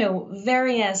 But,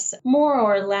 various more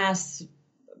or less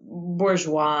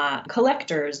bourgeois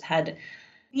collectors had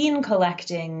been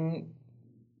collecting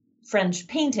French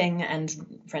painting and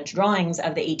French drawings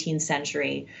of the 18th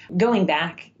century, going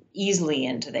back easily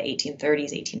into the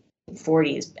 1830s,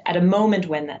 1840s, at a moment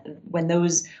when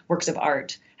those works of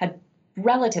art had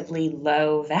relatively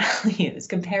low values,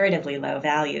 comparatively low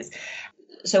values.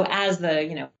 So as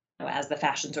the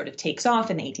fashion sort of takes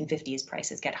off in the 1850s,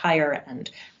 prices get higher, and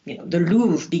the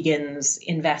Louvre begins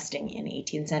investing in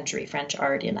 18th century French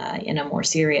art in a more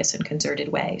serious and concerted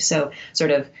way. So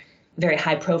sort of very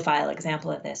high-profile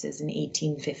example of this is in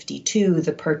 1852,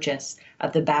 the purchase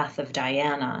of the Bath of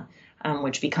Diana,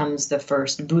 which becomes the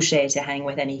first boucher to hang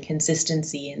with any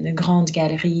consistency in the Grande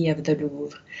Galerie of the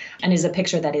Louvre, and is a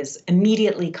picture that is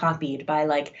immediately copied by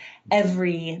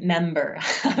every member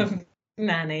of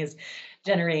Manet's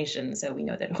generation. So we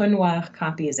know that Renoir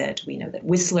copies it, we know that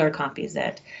Whistler copies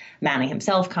it, Manet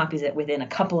himself copies it within a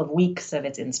couple of weeks of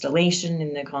its installation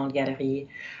in the Grande Galerie,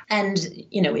 and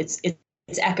its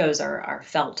echoes are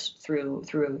felt through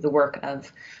the work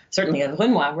of, certainly of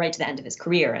Renoir, right to the end of his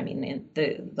career. I mean,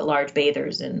 the large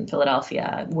bathers in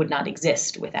Philadelphia would not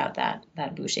exist without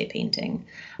that Boucher painting,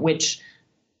 which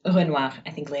Renoir,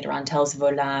 I think later on tells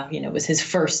Vollard, was his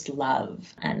first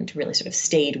love and really sort of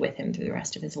stayed with him through the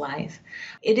rest of his life.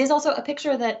 It is also a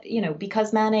picture that,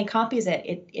 because Manet copies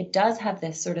it, it does have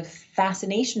this sort of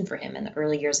fascination for him in the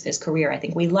early years of his career. I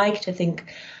think we like to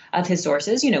think of his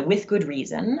sources, with good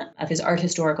reason, of his art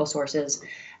historical sources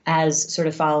as sort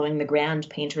of following the grand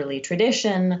painterly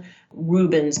tradition,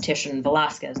 Rubens, Titian,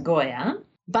 Velázquez, Goya.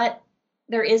 But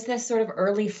there is this sort of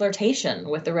early flirtation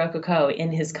with the Rococo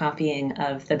in his copying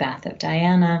of the Bath of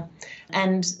Diana,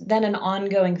 and then an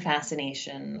ongoing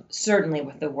fascination, certainly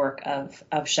with the work of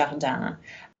Chardin,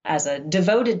 as a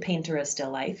devoted painter of still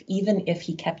life, even if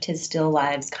he kept his still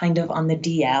lives kind of on the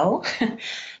DL,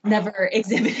 never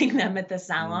exhibiting them at the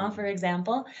Salon, for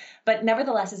example. But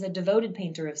nevertheless, as a devoted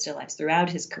painter of still lifes throughout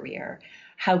his career,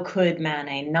 how could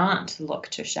Manet not look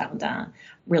to Chardin,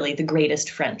 really the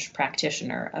greatest French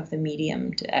practitioner of the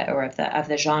medium or of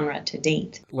the genre to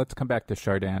date? Let's come back to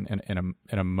Chardin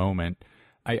in a moment.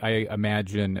 I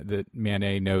imagine that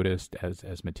Manet noticed,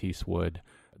 as Matisse would,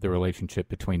 the relationship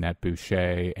between that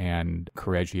Boucher and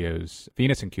Correggio's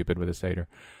Venus and Cupid with a satyr.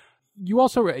 You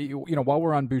also, while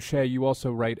we're on Boucher, you also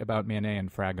write about Manet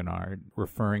and Fragonard,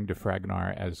 referring to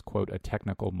Fragonard as, quote, a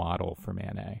technical model for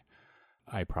Manet.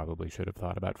 I probably should have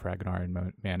thought about Fragonard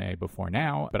and Manet before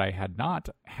now, but I had not.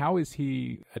 How is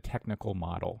he a technical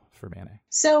model for Manet?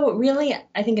 So really,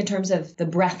 I think in terms of the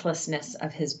breathlessness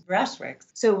of his brushworks.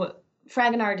 So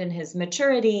Fragonard in his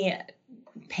maturity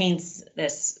paints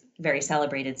this very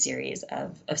celebrated series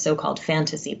of so-called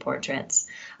fantasy portraits,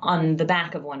 on the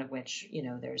back of one of which,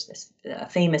 there's this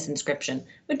famous inscription,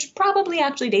 which probably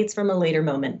actually dates from a later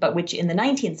moment, but which in the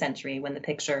 19th century, when the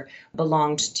picture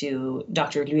belonged to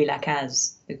Dr. Louis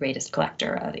Lacaze, the greatest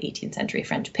collector of 18th century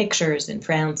French pictures in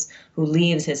France, who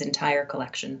leaves his entire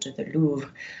collection to the Louvre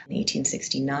in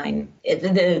 1869.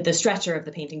 The stretcher of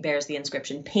the painting bears the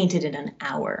inscription, painted in an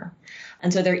hour.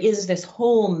 And so there is this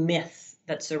whole myth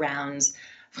that surrounds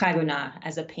Fragonard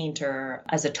as a painter,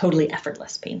 as a totally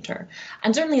effortless painter.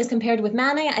 And certainly as compared with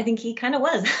Manet, I think he kind of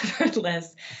was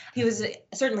effortless. He was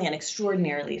certainly an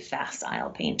extraordinarily facile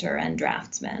painter and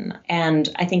draftsman. And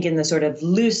I think in the sort of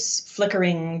loose,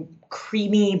 flickering,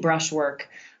 creamy brushwork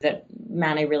that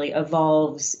Manet really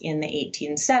evolves in the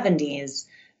 1870s,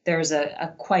 there's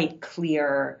a quite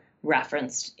clear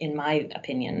reference, in my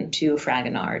opinion, to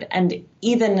Fragonard. And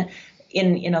even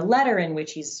in a letter in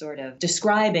which he's sort of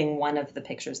describing one of the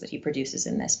pictures that he produces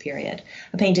in this period,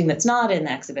 a painting that's not in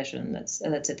the exhibition, that's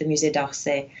at the Musée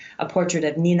d'Orsay, a portrait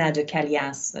of Nina de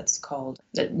Callias that's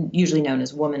usually known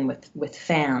as Woman with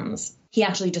Fans. He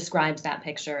actually describes that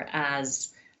picture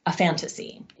as a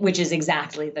fantasy, which is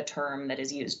exactly the term that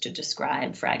is used to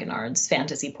describe Fragonard's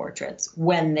fantasy portraits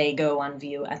when they go on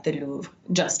view at the Louvre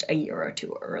just a year or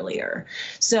two earlier.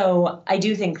 So I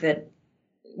do think that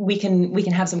we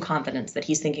can have some confidence that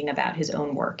he's thinking about his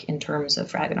own work in terms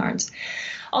of Fragonard's.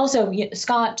 Also,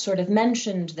 Scott sort of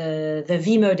mentioned the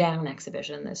Vie Moderne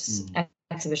exhibition, this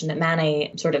exhibition that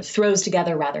Manet sort of throws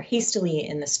together rather hastily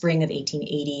in the spring of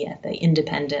 1880 at the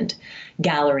Independent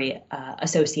Gallery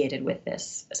associated with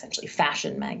this essentially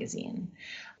fashion magazine.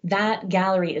 That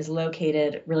gallery is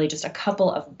located really just a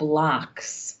couple of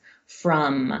blocks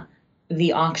from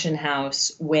the auction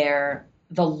house where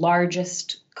the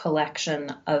largest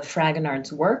collection of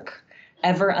Fragonard's work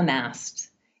ever amassed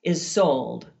is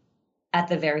sold at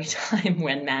the very time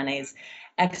when Manet's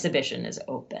exhibition is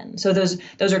open. So those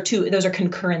are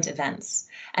concurrent events.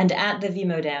 And at the Vie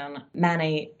Moderne,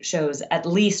 Manet shows at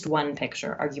least one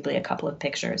picture, arguably a couple of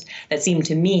pictures, that seem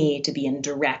to me to be in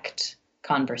direct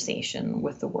conversation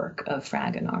with the work of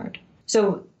Fragonard.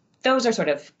 So those are sort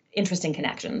of interesting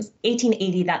connections.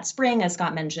 1880, that spring, as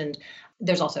Scott mentioned,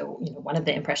 there's also, one of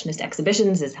the Impressionist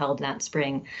exhibitions is held that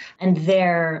spring. And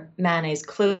there, Manet's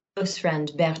close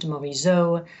friend, Berthe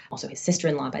Morisot, also his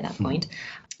sister-in-law by that point,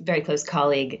 very close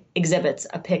colleague, exhibits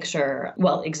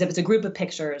a group of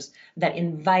pictures that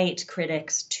invite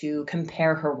critics to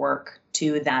compare her work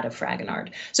to that of Fragonard.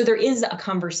 So there is a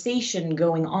conversation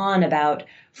going on about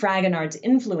Fragonard's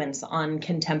influence on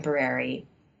contemporary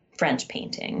French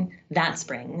painting that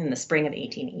spring, in the spring of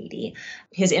 1880.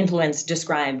 His influence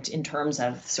described in terms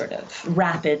of sort of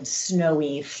rapid,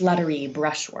 snowy, fluttery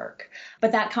brushwork.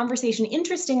 But that conversation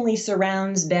interestingly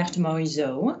surrounds Berthe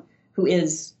Morisot, who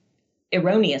is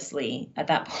erroneously, at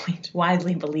that point,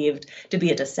 widely believed to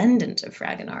be a descendant of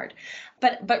Fragonard.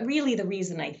 But really the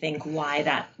reason, I think, why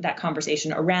that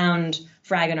conversation around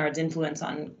Fragonard's influence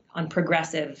on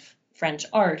progressive French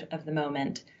art of the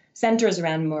moment centers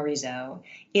around Morisot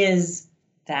is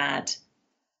that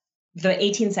the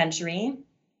 18th century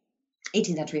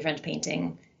French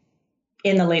painting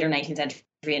in the later 19th century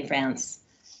in France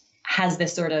has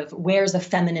this sort of wears a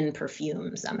feminine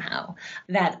perfume somehow,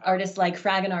 that artists like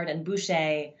Fragonard and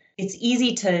Boucher, it's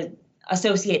easy to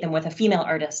associate them with a female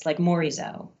artist like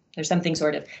Morisot. There's something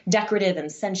sort of decorative and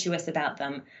sensuous about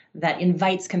them that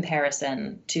invites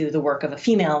comparison to the work of a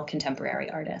female contemporary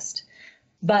artist.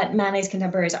 But Manet's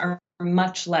contemporaries are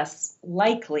much less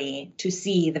likely to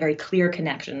see the very clear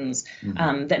connections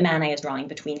that Manet is drawing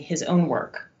between his own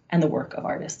work and the work of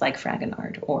artists like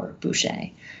Fragonard or Boucher.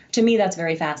 To me, that's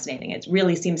very fascinating. It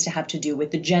really seems to have to do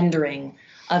with the gendering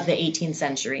of the 18th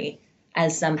century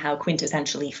as somehow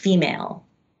quintessentially female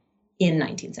in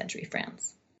 19th century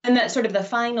France. And that sort of the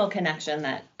final connection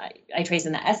that I trace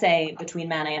in the essay between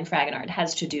Manet and Fragonard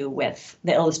has to do with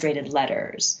the illustrated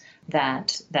letters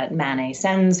that Manet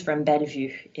sends from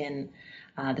Bellevue in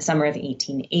the summer of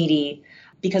 1880,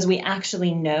 because we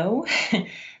actually know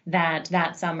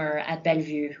that summer at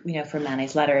Bellevue, we know from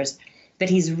Manet's letters, that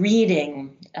he's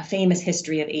reading a famous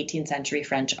history of 18th century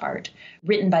French art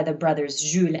written by the brothers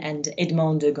Jules and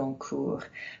Edmond de Goncourt,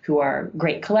 who are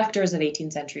great collectors of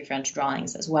 18th century French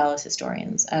drawings, as well as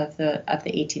historians of the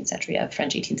 18th century, of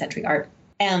French 18th century art.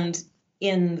 And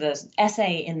in the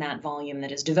essay in that volume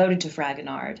that is devoted to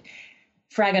Fragonard,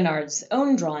 Fragonard's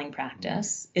own drawing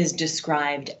practice is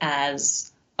described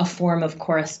as a form of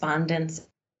correspondence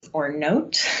or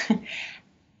note.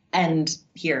 And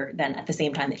here, then, at the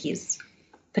same time that he's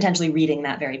potentially reading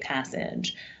that very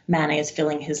passage, Manet is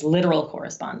filling his literal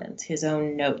correspondence, his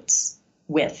own notes,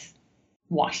 with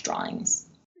wash drawings.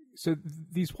 So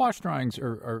these wash drawings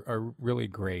are really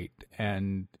great,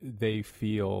 and they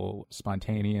feel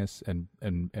spontaneous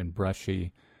and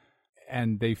brushy,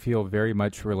 and they feel very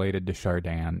much related to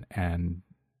Chardin, and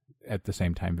at the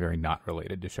same time very not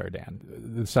related to Chardin.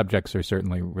 The subjects are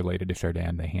certainly related to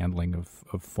Chardin. The handling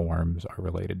of forms are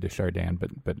related to Chardin,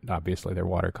 but obviously they're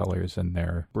watercolors and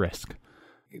they're brisk.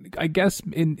 I guess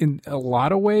in a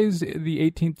lot of ways,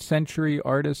 the 18th century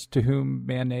artist to whom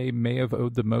Manet may have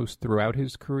owed the most throughout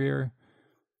his career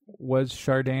was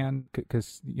Chardin,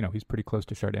 because, he's pretty close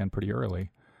to Chardin pretty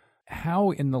early.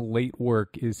 How in the late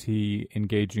work is he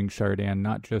engaging Chardin,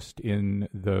 not just in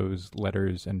those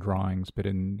letters and drawings, but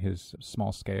in his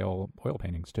small-scale oil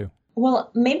paintings too?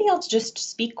 Well, maybe I'll just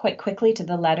speak quite quickly to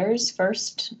the letters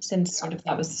first, since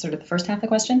that was sort of the first half of the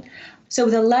question. So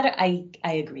the letter, I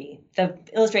agree. The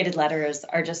illustrated letters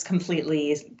are just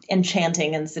completely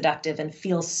enchanting and seductive and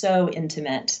feel so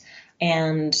intimate.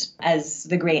 And as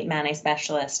the great Manet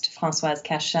specialist Françoise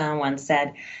Cachin once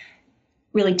said,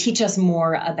 really teach us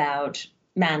more about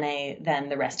Manet than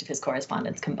the rest of his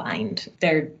correspondence combined.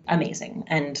 They're amazing,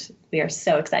 and we are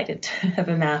so excited to have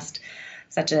amassed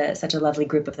such a lovely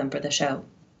group of them for the show.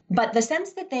 But the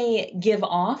sense that they give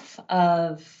off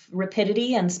of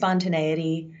rapidity and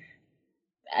spontaneity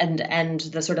and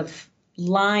the sort of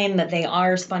line that they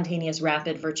are spontaneous,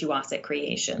 rapid, virtuosic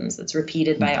creations that's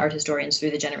repeated by art historians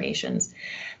through the generations,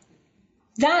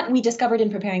 that we discovered in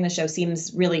preparing the show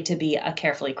seems really to be a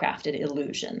carefully crafted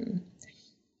illusion.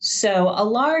 So a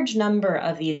large number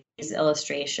of these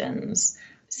illustrations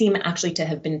seem actually to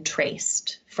have been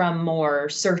traced from more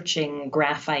searching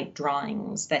graphite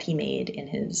drawings that he made in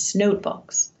his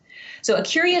notebooks. So a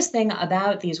curious thing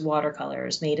about these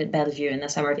watercolors made at Bellevue in the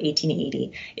summer of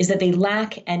 1880 is that they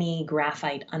lack any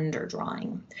graphite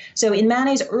underdrawing. So in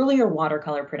Manet's earlier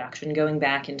watercolor production, going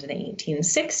back into the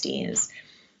 1860s,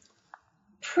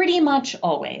 pretty much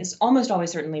always, almost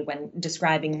always certainly when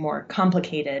describing more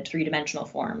complicated three-dimensional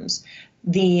forms,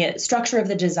 the structure of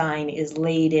the design is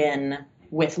laid in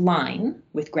with line,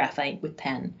 with graphite, with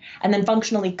pen, and then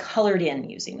functionally colored in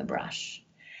using the brush.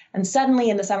 And suddenly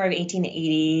in the summer of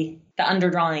 1880, the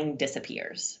underdrawing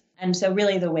disappears. And so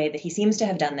really the way that he seems to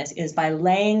have done this is by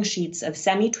laying sheets of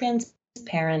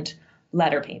semi-transparent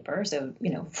letter paper, so,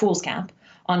 foolscap,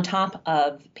 on top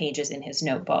of pages in his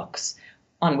notebooks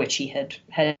on which he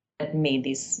had made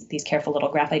these careful little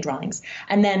graphite drawings,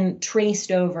 and then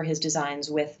traced over his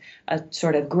designs with a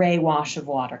sort of gray wash of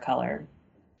watercolor,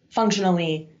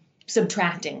 functionally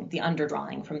subtracting the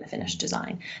underdrawing from the finished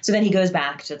design. So then he goes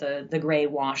back to the gray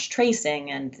wash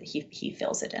tracing, and he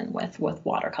fills it in with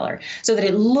watercolor so that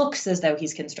it looks as though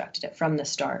he's constructed it from the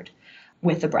start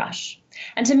with the brush.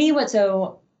 And to me, what's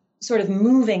so sort of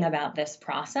moving about this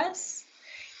process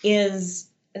is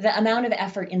the amount of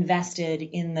effort invested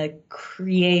in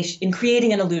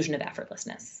creating an illusion of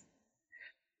effortlessness,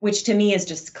 which to me is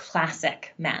just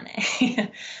classic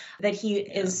Manet. That he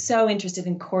is so interested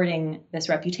in courting this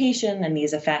reputation and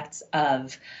these effects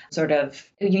of sort of,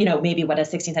 maybe what a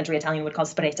 16th century Italian would call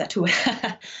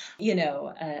sprezzatura,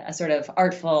 a sort of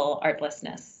artful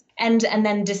artlessness. And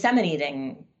then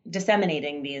disseminating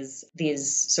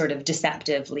these sort of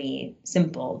deceptively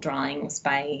simple drawings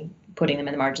by putting them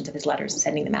in the margins of his letters and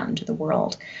sending them out into the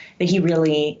world. That he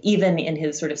really, even in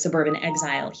his sort of suburban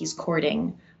exile, he's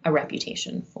courting a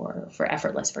reputation for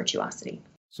effortless virtuosity.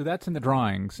 So that's in the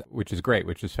drawings, which is great,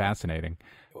 which is fascinating.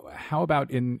 How about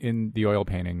in the oil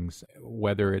paintings,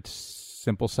 whether it's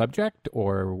simple subject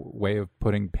or way of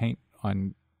putting paint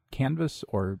on canvas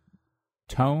or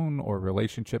tone or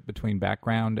relationship between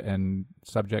background and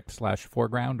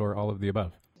subject/foreground, or all of the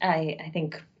above? I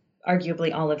think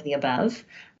arguably all of the above.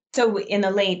 So in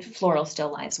the late floral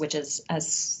still lifes, which is, as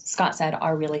Scott said,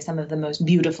 are really some of the most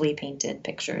beautifully painted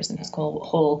pictures in his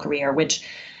whole career, which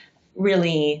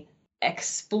really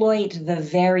exploit the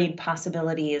varied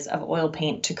possibilities of oil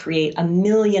paint to create a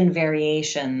million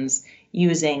variations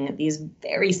using these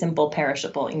very simple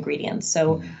perishable ingredients.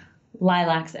 So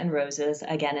lilacs and roses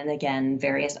again and again,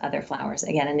 various other flowers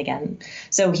again and again.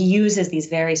 So he uses these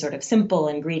very sort of simple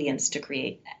ingredients to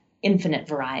create infinite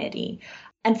variety.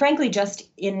 And frankly, just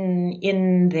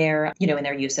in their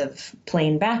use of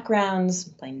plain backgrounds,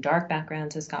 plain dark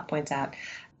backgrounds, as Scott points out,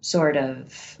 sort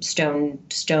of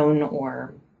stone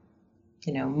or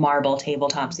marble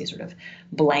tabletops, these sort of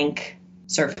blank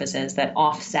surfaces that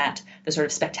offset the sort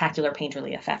of spectacular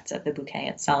painterly effects of the bouquet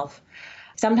itself.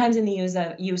 Sometimes in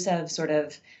the use of sort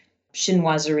of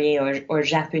chinoiserie or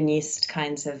Japaniste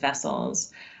kinds of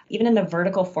vessels, even in the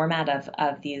vertical format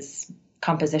of these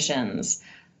compositions,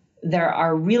 there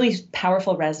are really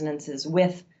powerful resonances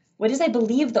with what is, I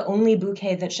believe, the only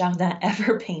bouquet that Chardin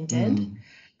ever painted,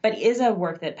 but is a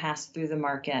work that passed through the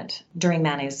market during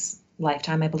Manet's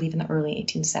lifetime, I believe in the early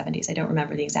 1870s. I don't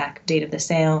remember the exact date of the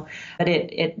sale, but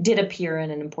it did appear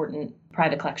in an important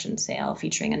private collection sale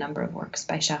featuring a number of works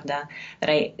by Chardin that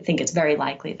I think it's very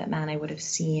likely that Manet would have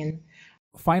seen.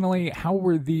 Finally, how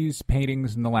were these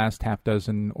paintings in the last half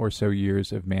dozen or so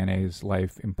years of Manet's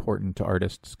life important to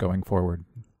artists going forward?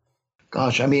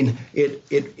 Gosh, I mean,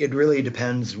 it really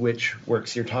depends which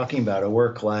works you're talking about. A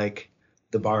work like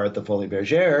The Bar at the Folies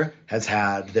Bergère has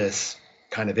had this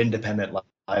kind of independent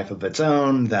life of its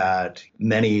own that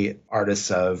many artists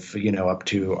of, up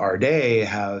to our day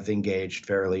have engaged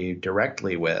fairly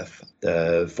directly with.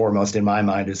 The foremost in my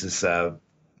mind is this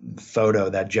photo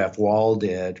that Jeff Wall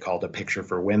did called A Picture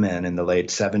for Women in the late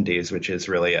 70s, which is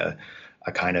really a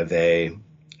kind of a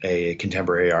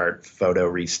contemporary art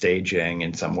photo restaging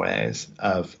in some ways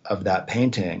of that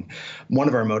painting. One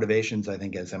of our motivations, I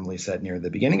think, as Emily said near the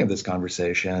beginning of this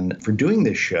conversation, for doing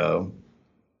this show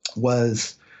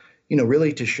was,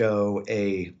 really to show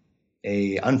a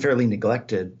a unfairly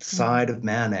neglected side of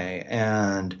Manet.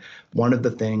 And one of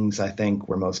the things I think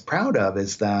we're most proud of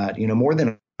is that, more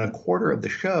than a quarter of the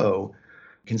show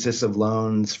consists of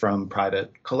loans from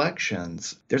private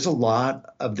collections. There's a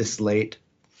lot of this late,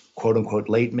 quote unquote,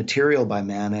 late material by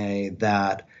Manet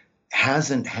that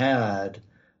hasn't had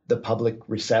the public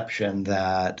reception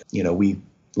that, we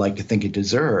like to think it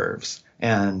deserves.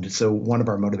 And so one of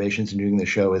our motivations in doing the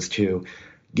show is to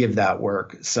give that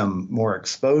work some more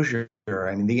exposure.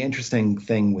 I mean, the interesting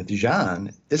thing with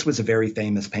Jeanne, this was a very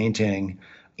famous painting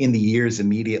in the years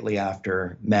immediately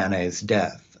after Manet's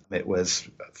death. It was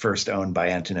first owned by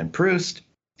Antonin Proust.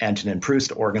 Antonin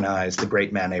Proust organized the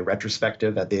Great Manet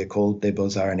Retrospective at the École des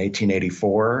Beaux-Arts in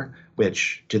 1884,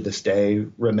 which to this day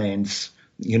remains,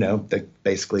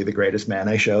 basically the greatest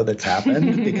Manet show that's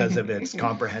happened because of its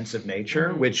comprehensive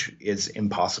nature, which is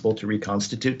impossible to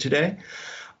reconstitute today.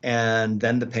 And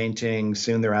then the painting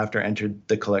soon thereafter entered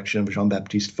the collection of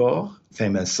Jean-Baptiste Faure,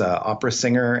 famous opera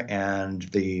singer and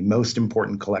the most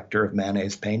important collector of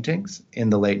Manet's paintings in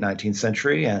the late 19th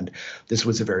century. And this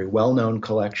was a very well-known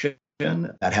collection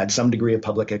that had some degree of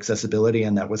public accessibility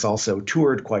and that was also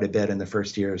toured quite a bit in the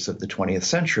first years of the 20th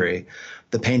century.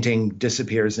 The painting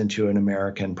disappears into an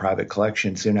American private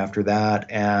collection soon after that,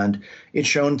 and it's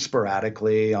shown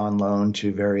sporadically on loan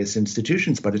to various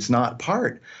institutions, but it's not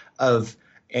part of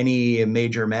any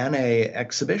major Manet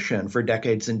exhibition for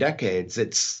decades and decades.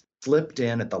 It's slipped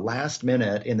in at the last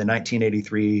minute in the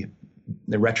 1983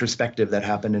 the retrospective that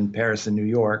happened in Paris and New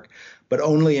York, but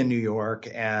only in New York,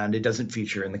 and it doesn't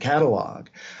feature in the catalog.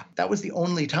 That was the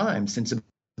only time since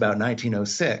about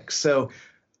 1906. So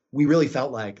we really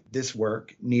felt like this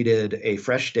work needed a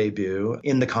fresh debut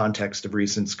in the context of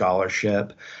recent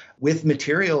scholarship with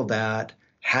material that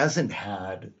hasn't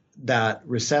had that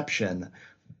reception.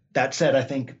 That said, I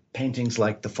think paintings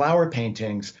like the flower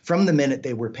paintings, from the minute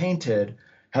they were painted,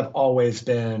 have always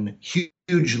been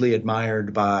hugely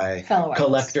admired by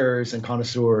collectors and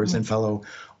connoisseurs and fellow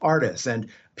artists. And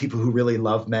people who really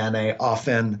love Manet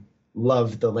often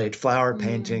love the late flower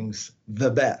paintings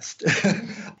the best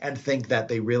and think that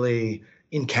they really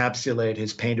encapsulate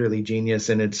his painterly genius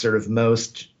in its sort of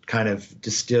most kind of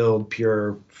distilled,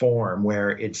 pure form, where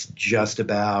it's just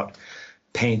about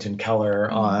paint and color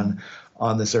on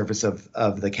the surface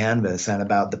of the canvas and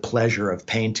about the pleasure of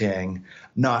painting,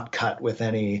 not cut with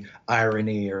any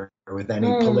irony or with any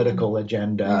political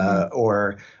agenda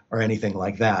or anything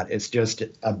like that. It's just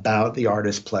about the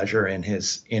artist's pleasure in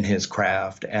his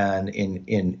craft and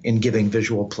in giving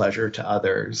visual pleasure to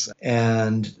others.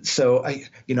 And so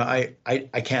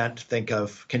I can't think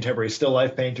of contemporary still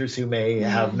life painters who may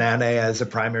have Manet as a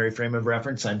primary frame of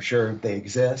reference. I'm sure they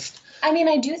exist. I mean,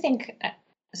 I do think,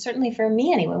 certainly for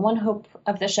me anyway, one hope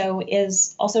of the show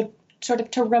is also sort of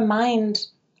to remind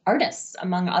artists,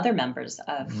 among other members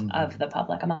of the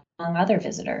public, among other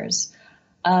visitors,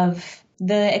 of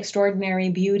the extraordinary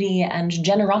beauty and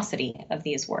generosity of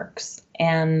these works,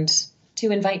 and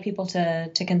to invite people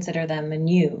to consider them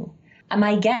anew. And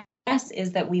my guess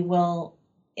is that we will,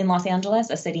 in Los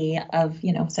Angeles, a city of,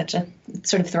 such a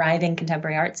sort of thriving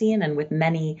contemporary art scene and with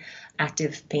many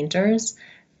active painters,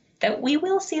 that we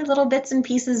will see little bits and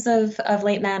pieces of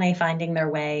late Manet finding their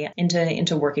way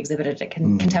into work exhibited at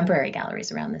contemporary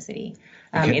galleries around the city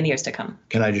in the years to come.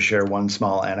 Can I just share one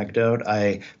small anecdote?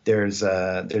 There's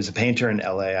a painter in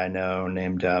LA I know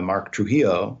named Mark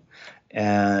Trujillo,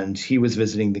 and he was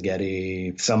visiting the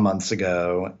Getty some months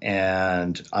ago,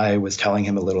 and I was telling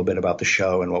him a little bit about the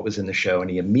show and what was in the show, and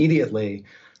he immediately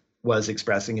was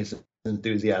expressing his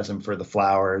enthusiasm for the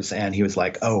flowers, and he was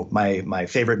like, "Oh, my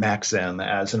favorite maxim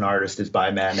as an artist is by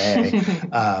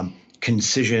Manet.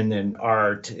 Concision in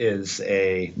art is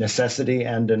a necessity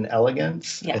and an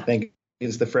elegance," I think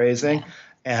is the phrasing. Yeah.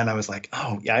 And I was like,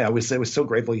 "Oh, yeah." I was so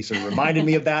grateful he sort of reminded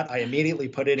me of that. I immediately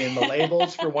put it in the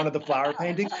labels for one of the flower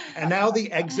paintings, and now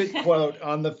the exit quote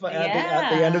on at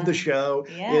the end of the show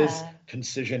is,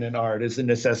 "Concision in art is a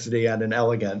necessity and an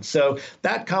elegance." So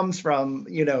that comes from,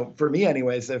 for me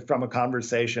anyways, from a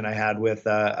conversation I had with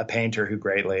a painter who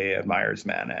greatly admires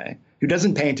Manet, who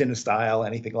doesn't paint in a style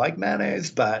anything like Manet's,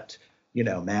 but,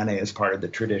 Manet is part of the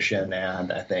tradition,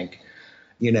 and I think,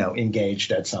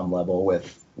 engaged at some level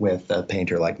with a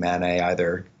painter like Manet,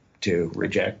 either to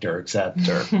reject or accept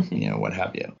or, what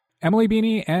have you. Emily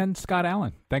Beeny and Scott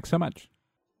Allan, thanks so much.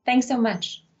 Thanks so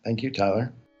much. Thank you,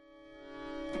 Tyler.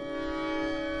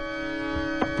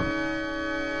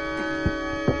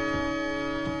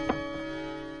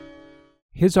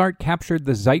 His art captured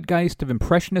the zeitgeist of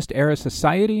Impressionist-era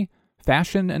society,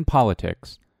 fashion, and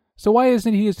politics. So why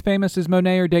isn't he as famous as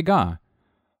Monet or Degas?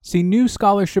 See new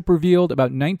scholarship revealed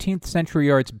about 19th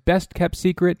century art's best-kept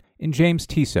secret in James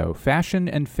Tissot, Fashion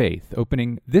and Faith,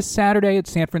 opening this Saturday at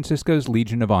San Francisco's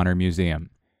Legion of Honor Museum.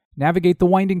 Navigate the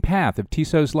winding path of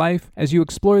Tissot's life as you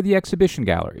explore the exhibition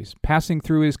galleries, passing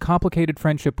through his complicated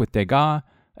friendship with Degas,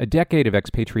 a decade of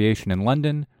expatriation in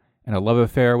London, and a love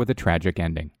affair with a tragic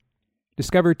ending.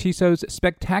 Discover Tissot's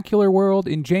spectacular world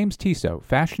in James Tissot,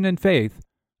 Fashion and Faith,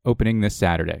 opening this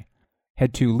Saturday.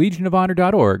 Head to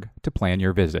legionofhonor.org to plan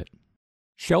your visit.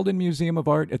 Sheldon Museum of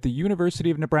Art at the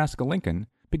University of Nebraska-Lincoln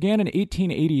began in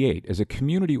 1888 as a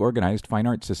community-organized fine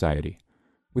arts society.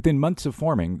 Within months of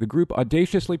forming, the group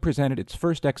audaciously presented its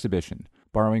first exhibition,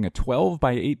 borrowing a 12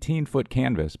 by 18-foot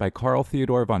canvas by Carl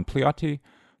Theodor von Pliotti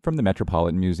from the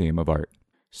Metropolitan Museum of Art.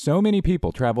 So many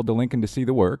people traveled to Lincoln to see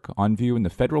the work, on view in the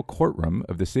federal courtroom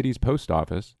of the city's post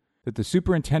office, that the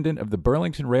superintendent of the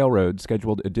Burlington Railroad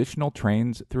scheduled additional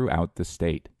trains throughout the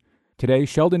state. Today,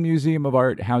 Sheldon Museum of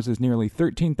Art houses nearly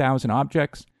 13,000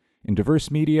 objects in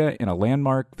diverse media in a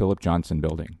landmark Philip Johnson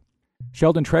building.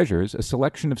 Sheldon treasures a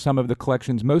selection of some of the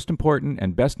collection's most important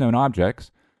and best-known objects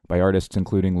by artists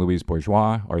including Louise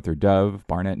Bourgeois, Arthur Dove,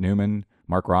 Barnett Newman,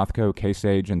 Mark Rothko, Kay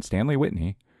Sage, and Stanley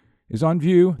Whitney, is on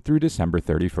view through December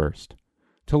 31st.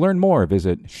 To learn more,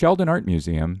 visit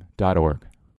sheldonartmuseum.org.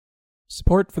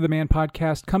 Support for the Man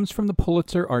podcast comes from the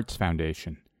Pulitzer Arts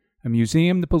Foundation, a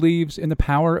museum that believes in the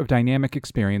power of dynamic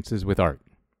experiences with art.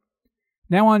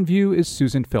 Now on view is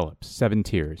Susan Phillips, Seven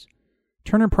Tears.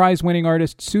 Turner Prize-winning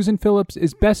artist Susan Phillips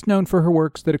is best known for her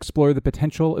works that explore the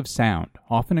potential of sound,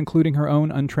 often including her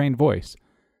own untrained voice,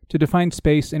 to define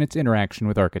space and its interaction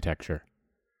with architecture.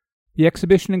 The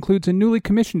exhibition includes a newly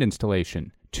commissioned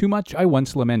installation, Too Much I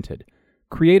Once Lamented,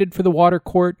 created for the Water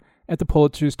Court at the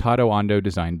Pulitzer's Tado Ando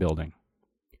Design Building.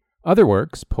 Other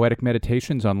works, poetic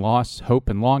meditations on loss, hope,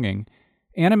 and longing,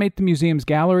 animate the museum's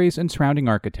galleries and surrounding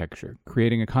architecture,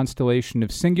 creating a constellation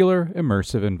of singular,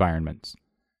 immersive environments.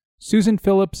 Susan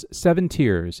Phillips' Seven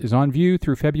Tears is on view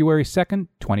through February 2nd,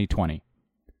 2020.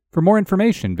 For more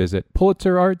information, visit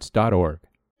pulitzerarts.org.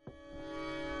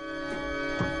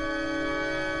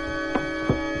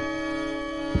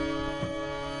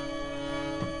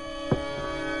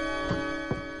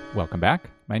 Welcome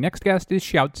back. My next guest is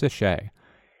Xiaoze.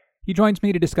 He joins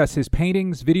me to discuss his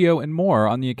paintings, video, and more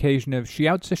on the occasion of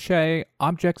Xiaoze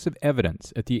Objects of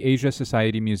Evidence at the Asia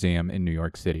Society Museum in New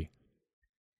York City.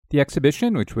 The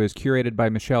exhibition, which was curated by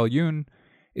Michelle Yun,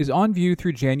 is on view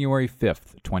through January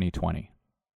 5th, 2020.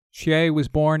 Xie was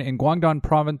born in Guangdong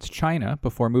Province, China,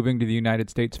 before moving to the United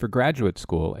States for graduate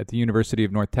school at the University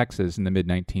of North Texas in the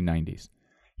mid-1990s.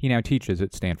 He now teaches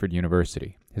at Stanford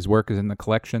University. His work is in the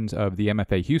collections of the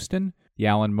MFA Houston, the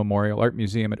Allan Memorial Art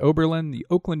Museum at Oberlin, the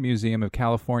Oakland Museum of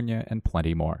California, and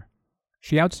plenty more.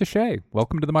 Xiaoze,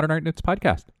 welcome to the Modern Art Notes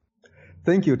podcast.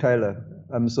 Thank you, Tyler.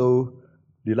 I'm so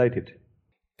delighted.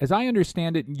 As I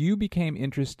understand it, you became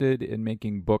interested in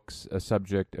making books a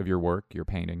subject of your work, your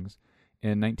paintings,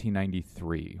 in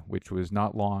 1993, which was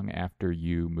not long after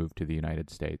you moved to the United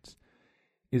States.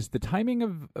 Is the timing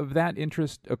of that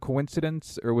interest a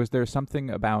coincidence, or was there something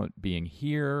about being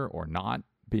here or not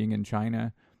being in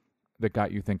China that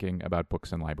got you thinking about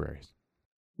books and libraries?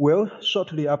 Well,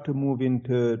 shortly after moving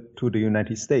to the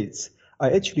United States,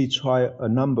 I actually tried a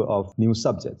number of new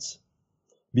subjects.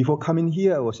 Before coming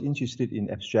here, I was interested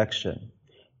in abstraction.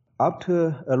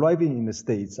 After arriving in the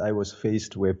States, I was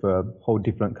faced with a whole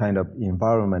different kind of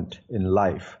environment in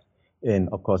life, and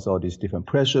of course, all these different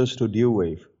pressures to deal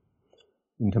with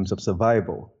in terms of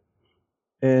survival.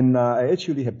 And I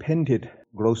actually have painted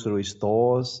grocery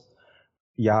stores,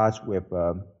 yards with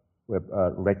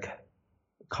wrecked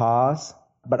cars.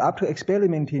 But after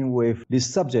experimenting with these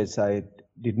subjects, I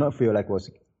did not feel like I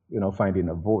was, finding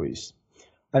a voice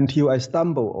until I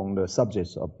stumbled on the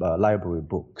subjects of library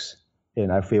books.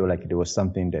 And I feel like there was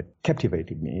something that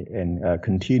captivated me and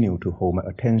continued to hold my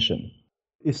attention.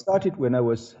 It started when I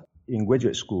was in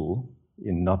graduate school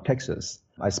in North Texas.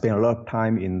 I spent a lot of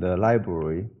time in the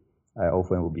library. I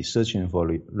often would be searching for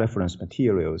reference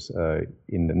materials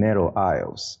in the narrow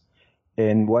aisles.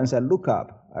 And once I look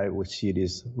up, I would see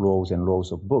these rows and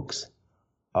rows of books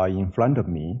in front of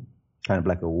me, kind of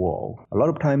like a wall. A lot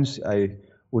of times I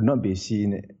would not be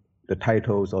seeing the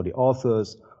titles or the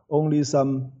authors, only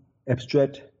some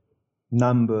abstract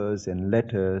numbers and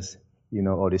letters,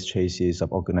 all these traces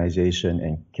of organization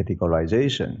and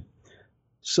categorization.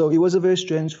 So it was a very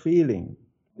strange feeling.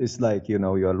 It's like,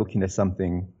 you're looking at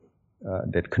something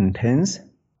that contains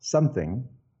something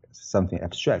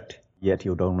abstract, yet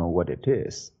you don't know what it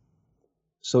is.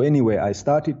 So anyway, I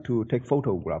started to take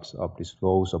photographs of these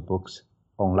rows of books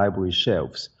on library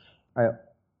shelves. I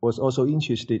was also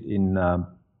interested in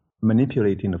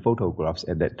manipulating the photographs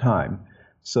at that time.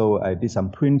 So I did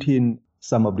some printing.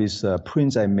 Some of these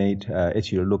prints I made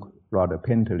actually look rather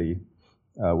painterly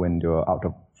when they were out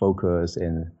of focus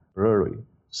and blurry.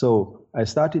 So I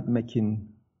started making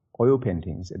oil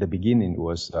paintings. At the beginning, it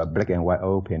was black and white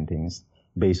oil paintings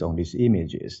based on these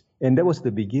images. And that was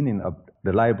the beginning of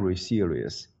the library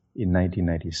series in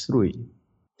 1993.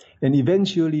 And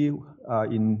eventually,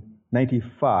 in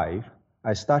 95,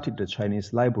 I started the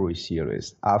Chinese library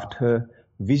series after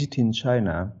visiting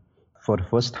China for the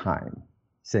first time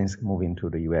since moving to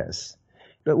the US.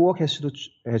 The work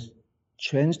has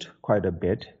changed quite a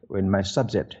bit when my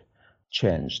subject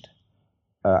changed.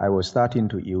 I was starting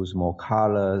to use more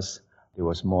colors. There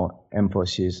was more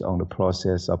emphasis on the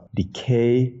process of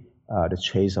decay, the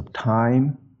chase of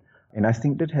time. And I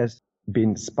think that has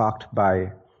been sparked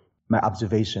by my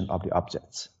observation of the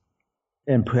objects.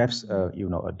 And perhaps, a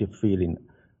deep feeling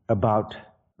about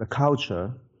the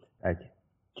culture I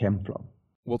came from.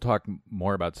 We'll talk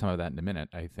more about some of that in a minute,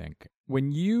 I think.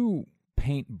 When you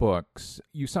paint books,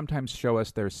 you sometimes show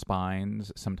us their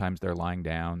spines, sometimes they're lying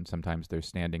down, sometimes they're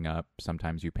standing up,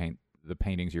 sometimes you paint the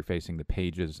paintings, you're facing the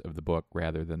pages of the book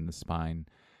rather than the spine.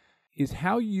 Is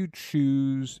how you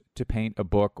choose to paint a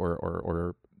book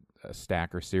or a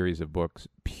stack or series of books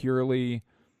purely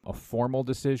a formal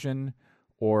decision,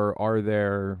 or are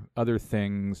there other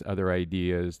things, other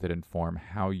ideas that inform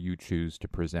how you choose to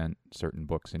present certain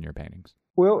books in your paintings?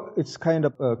 Well, it's kind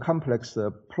of a complex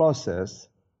process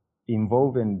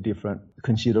involving different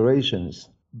considerations.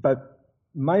 But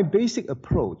my basic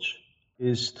approach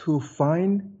is to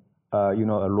find, a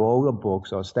row of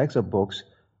books or stacks of books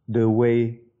the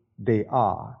way they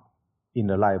are in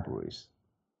the libraries.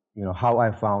 How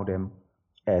I found them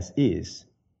as is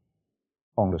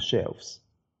on the shelves.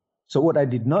 So what I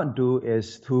did not do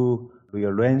is to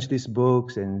rearrange these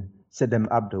books and set them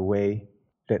up the way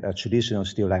that a traditional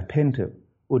still life painter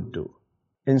would do.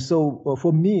 And so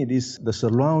for me, the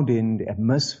surrounding, the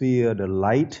atmosphere, the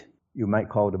light, you might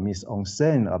call the mise en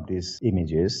scène of these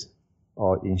images,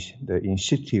 or the in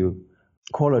situ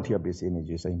quality of these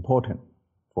images are important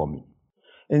for me.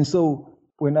 And so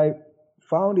when I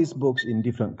found these books in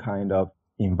different kind of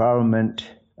environment,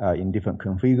 in different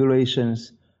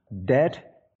configurations, that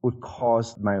would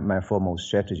cause my formal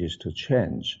strategies to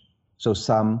change. So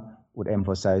some would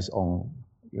emphasize on,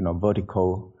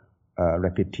 vertical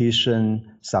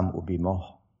repetition. Some would be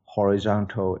more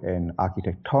horizontal and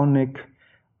architectonic.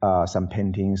 Some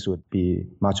paintings would be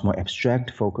much more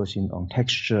abstract, focusing on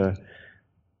texture,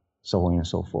 so on and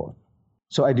so forth.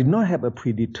 So I did not have a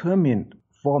predetermined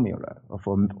formula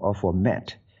or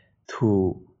format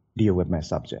to deal with my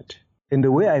subject. And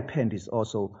the way I paint is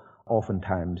also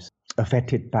oftentimes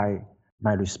affected by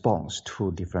my response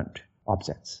to different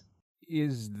objects.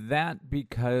 Is that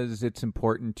because it's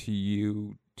important to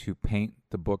you to paint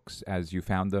the books as you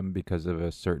found them because of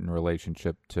a certain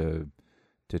relationship to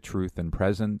truth and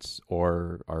presence,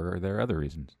 or are there other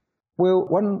reasons? Well,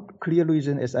 one clear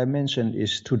reason, as I mentioned,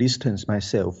 is to distance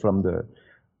myself from the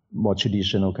more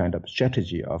traditional kind of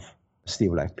strategy of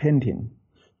still life painting,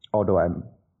 although I'm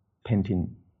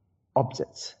painting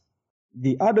objects.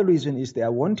 The other reason is that I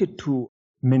wanted to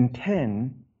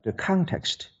maintain the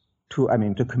context, to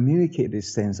communicate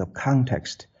this sense of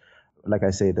context, like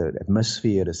I say, the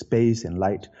atmosphere, the space and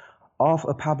light of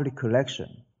a public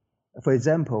collection. For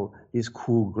example, this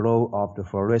cool glow of the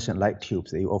fluorescent light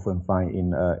tubes that you often find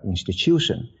in an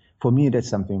institution. For me, that's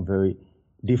something very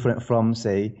different from,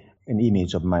 say, an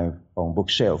image of my own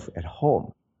bookshelf at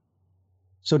home.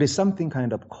 So there's something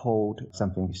kind of cold,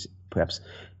 something perhaps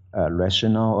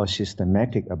rational or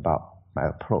systematic about my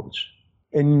approach.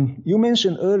 And you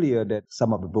mentioned earlier that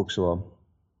some of the books were,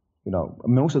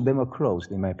 most of them are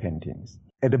closed in my paintings.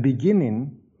 At the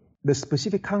beginning, the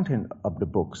specific content of the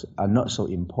books are not so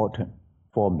important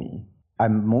for me.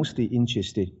 I'm mostly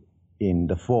interested in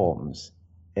the forms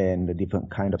and the different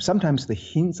kind of, sometimes the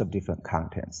hints of different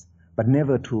contents, but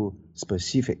never too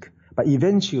specific. But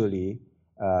eventually,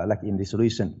 like in this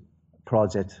recent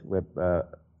project with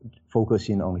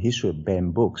focusing on the history of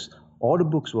banned books, all the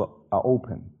books are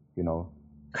open,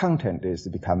 content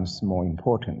becomes more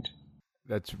important.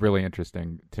 That's really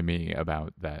interesting to me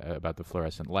about the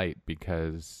fluorescent light,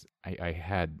 because I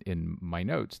had in my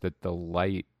notes that the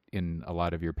light in a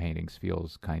lot of your paintings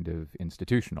feels kind of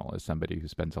institutional. As somebody who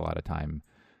spends a lot of time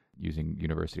using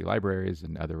university libraries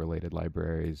and other related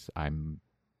libraries, I'm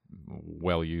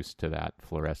well used to that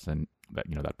fluorescent,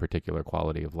 that particular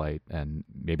quality of light, and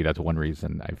maybe that's one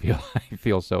reason I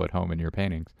feel so at home in your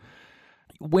paintings.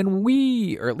 When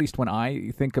we, or at least when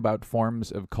I think about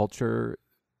forms of culture,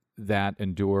 that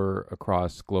endure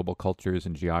across global cultures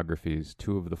and geographies,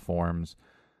 two of the forms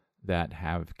that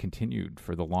have continued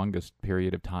for the longest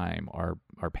period of time are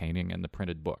painting and the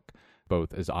printed book,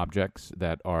 both as objects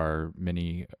that are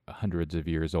many hundreds of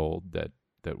years old that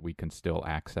we can still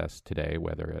access today,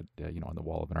 whether at on the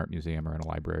wall of an art museum or in a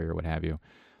library or what have you,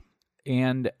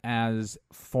 and as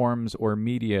forms or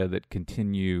media that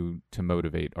continue to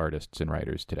motivate artists and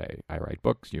writers today. I write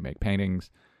books, you make paintings.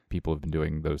 People have been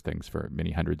doing those things for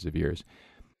many hundreds of years.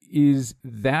 Is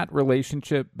that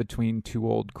relationship between two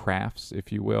old crafts,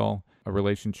 if you will, a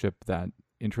relationship that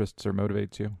interests or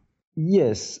motivates you?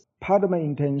 Yes. Part of my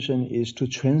intention is to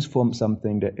transform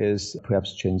something that is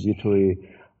perhaps transitory,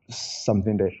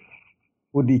 something that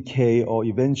would decay or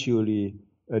eventually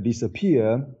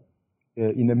disappear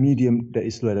in a medium that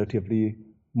is relatively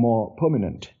more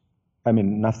permanent. I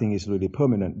mean, nothing is really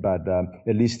permanent, but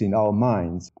at least in our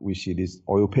minds, we see these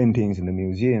oil paintings in the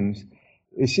museums.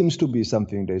 It seems to be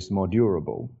something that is more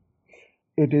durable.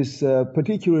 It is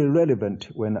particularly relevant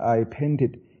when I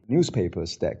painted newspaper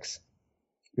stacks.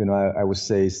 I would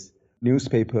say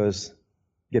newspapers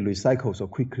get recycled so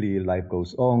quickly, life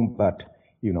goes on, but,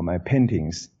 my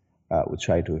paintings would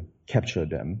try to capture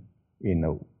them in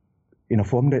a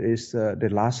form that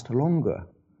lasts longer.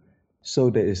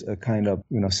 So there is a kind of,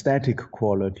 static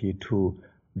quality to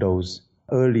those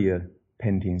earlier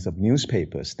paintings of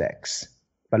newspaper stacks.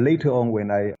 But later on,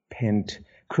 when I paint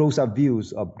close-up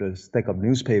views of the stack of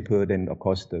newspaper, then of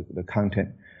course the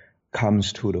content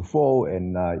comes to the fore,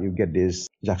 and you get this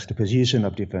juxtaposition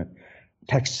of different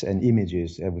texts and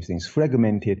images. Everything's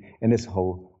fragmented, and it's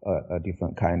a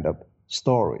different kind of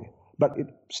story. But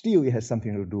it has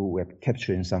something to do with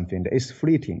capturing something that is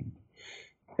fleeting.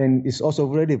 And it's also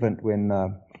relevant when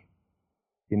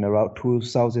in around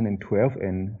 2012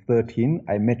 and 13,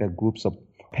 I made a group of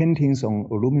paintings on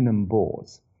aluminum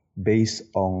boards based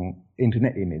on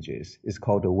internet images. It's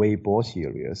called the Weibo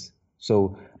series.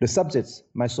 So the subjects,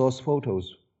 my source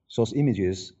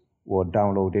images were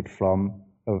downloaded from,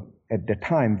 at the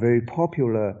time, very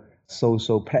popular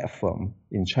social platform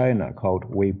in China called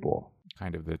Weibo.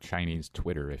 Kind of the Chinese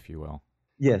Twitter, if you will.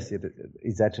 Yes,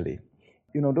 exactly.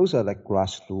 Those are like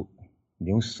grassroots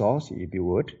news source, if you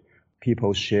would.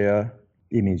 People share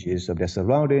images of their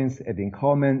surroundings, adding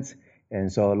comments,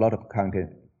 and so a lot of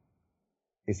content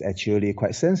is actually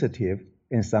quite sensitive,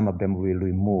 and some of them will be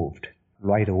removed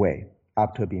right away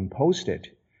after being posted.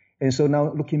 And so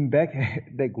now looking back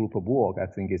at that group of work, I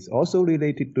think it's also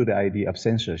related to the idea of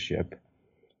censorship,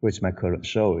 which my current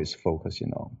show is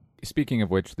focusing on. Speaking of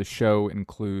which, the show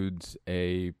includes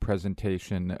a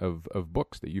presentation of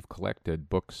books that you've collected,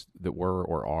 books that were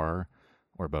or are,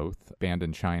 or both, banned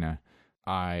in China.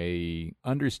 I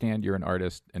understand you're an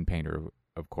artist and painter,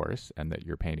 of course, and that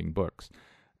you're painting books.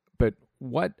 But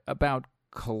what about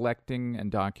collecting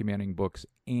and documenting books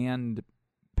and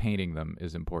painting them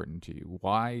is important to you?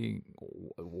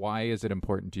 Why is it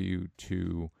important to you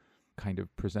to kind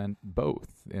of present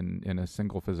both in a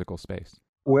single physical space?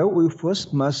 Well, we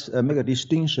first must make a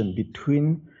distinction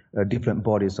between different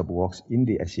bodies of works in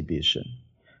the exhibition.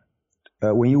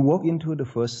 When you walk into the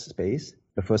first space,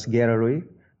 the first gallery,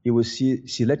 you will see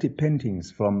selected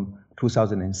paintings from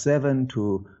 2007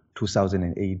 to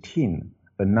 2018,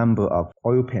 a number of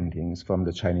oil paintings from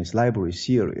the Chinese Library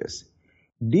series.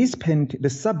 The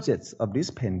subjects of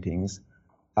these paintings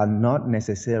are not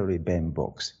necessarily banned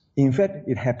books. In fact,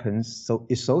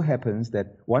 it so happens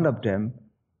that one of them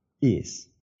is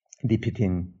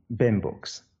depicting banned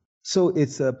books. So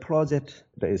it's a project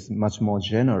that is much more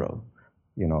general.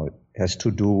 It has to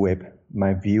do with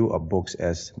my view of books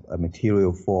as a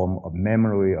material form of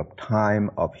memory, of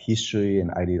time, of history and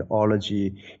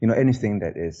ideology, anything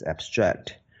that is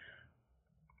abstract.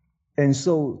 And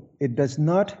so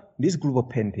this group of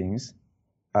paintings,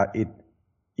 it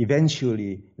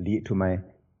eventually lead to my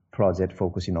project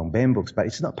focusing on banned books, but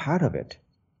it's not part of it,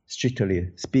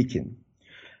 strictly speaking.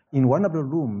 In one of the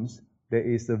rooms, there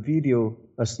is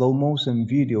a slow motion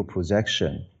video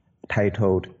projection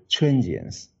titled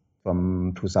Transience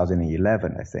from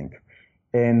 2011, I think.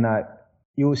 And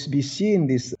you will be seeing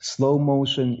these slow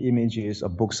motion images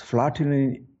of books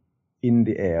fluttering in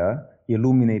the air,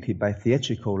 illuminated by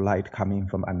theatrical light coming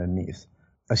from underneath,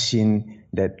 a scene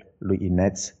that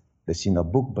reenacts the scene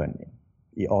of book burning.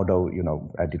 Although,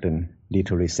 I didn't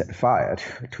literally set fire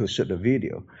to shoot the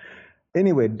video.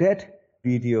 Anyway, that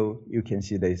video, you can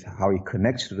see that is how it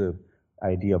connects to the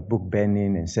idea of book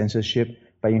banning and censorship,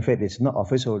 but in fact, it's not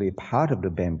officially part of the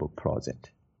banned book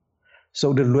project.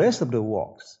 So the rest of the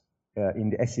works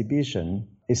in the exhibition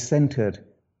is centered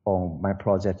on my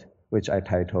project, which I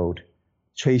titled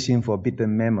Tracing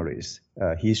Forbidden Memories,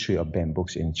 History of Banned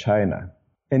Books in China.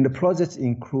 And the project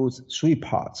includes 3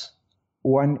 parts.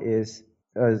 One is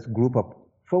a group of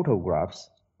photographs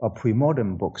of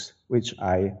pre-modern books, which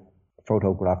I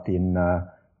photographed in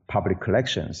public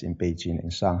collections in Beijing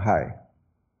and Shanghai.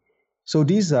 So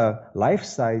these are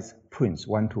life-size prints,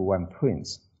 1-to-1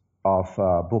 prints of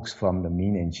books from the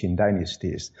Ming and Qing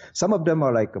dynasties. Some of them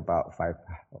are like about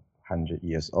 500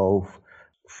 years old,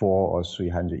 400 or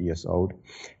 300 years old.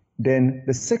 Then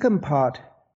the second part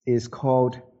is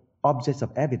called Objects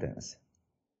of Evidence.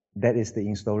 That is the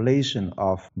installation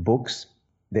of books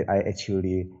that I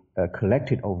actually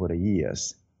collected over the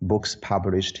years. Books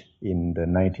published in the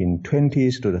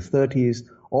 1920s to the 30s,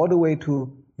 all the way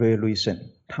to very recent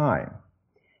time.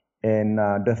 And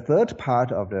the third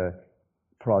part of the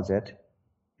project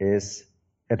is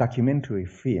a documentary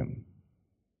film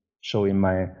showing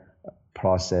my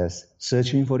process,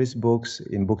 searching for these books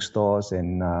in bookstores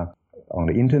and on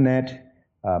the internet,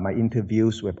 my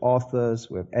interviews with authors,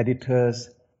 with editors,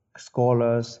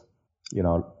 scholars,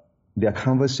 their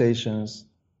conversations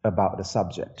about the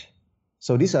subject.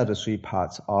 So these are the 3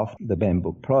 parts of the banned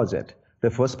book project.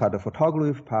 The first part, the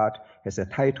photography part, has a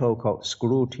title called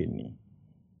Scrutiny.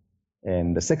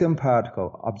 And the second part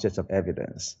called Objects of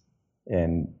Evidence.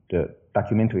 And the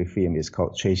documentary film is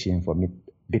called Tracing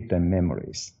Forbidden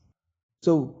Memories.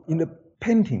 So in the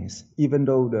paintings, even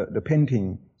though the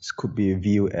paintings could be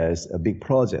viewed as a big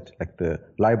project, like the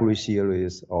library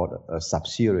series or a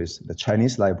sub-series, the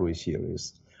Chinese library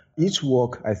series, each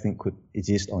work, I think, could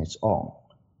exist on its own.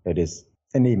 It is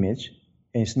an image,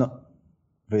 and it's not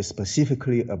very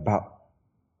specifically about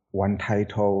one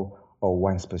title or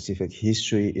one specific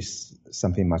history. Is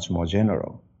something much more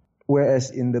general.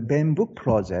 Whereas in the banned book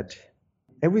project,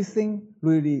 everything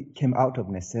really came out of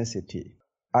necessity.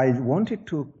 I wanted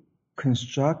to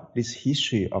construct this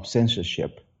history of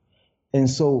censorship. And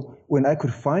so when I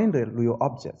could find the real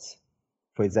objects,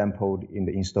 for example, in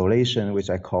the installation, which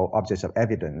I call Objects of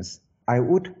Evidence, I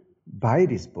would buy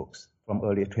these books from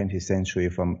early 20th century,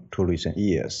 from 2 recent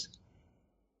years.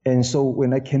 And so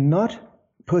when I cannot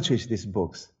purchase these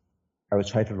books, I will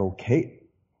try to locate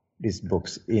these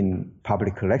books in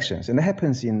public collections. And it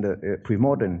happens in the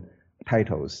pre-modern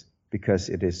titles because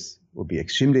would be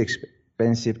extremely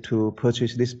expensive to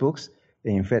purchase these books.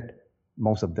 And in fact,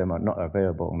 most of them are not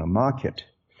available on the market.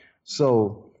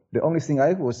 So the only thing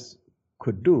I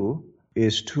could do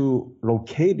is to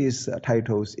locate these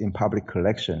titles in public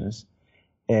collections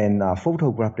and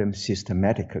photograph them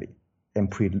systematically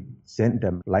and present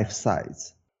them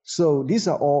life-size. So these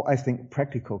are all, I think,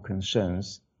 practical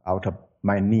concerns out of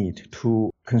my need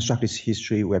to construct this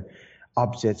history with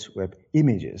objects, with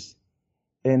images.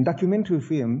 And documentary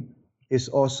film is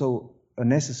also a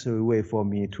necessary way for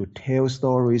me to tell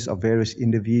stories of various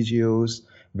individuals,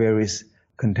 various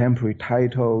contemporary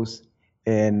titles,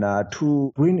 and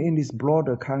to bring in this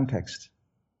broader context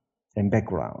and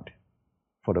background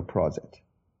for the project.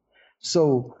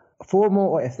 So formal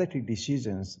or aesthetic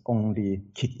decisions only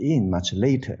kick in much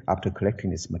later after collecting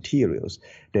these materials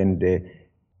than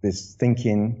this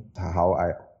thinking how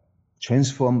I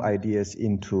transform ideas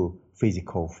into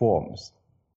physical forms.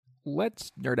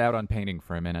 Let's nerd out on painting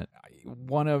for a minute.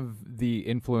 One of the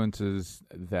influences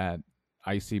that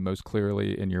I see most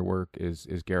clearly in your work is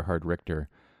Gerhard Richter,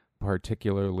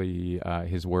 particularly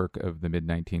his work of the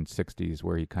mid-1960s,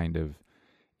 where he kind of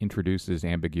introduces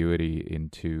ambiguity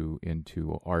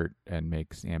into art and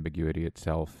makes ambiguity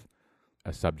itself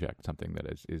a subject, something that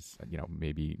is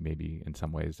maybe in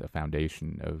some ways a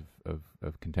foundation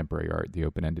of contemporary art, the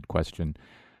open-ended question.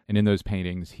 And in those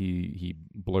paintings, he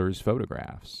blurs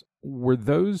photographs. Were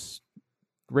those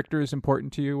Richters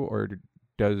important to you, or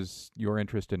does your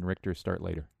interest in Richter start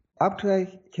later? After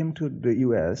I came to the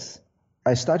US,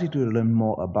 I started to learn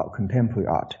more about contemporary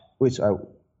art, which I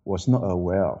was not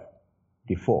aware of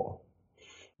before.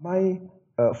 My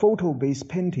photo-based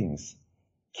paintings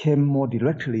came more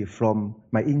directly from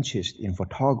my interest in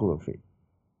photography,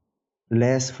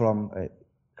 less from a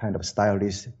kind of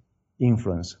stylist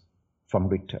influence from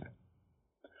Richter.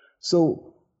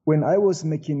 So when I was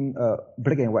making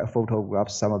black and white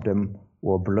photographs, some of them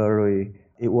were blurry.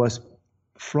 It was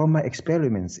from my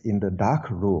experiments in the dark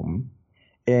room.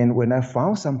 And when I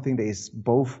found something that is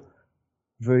both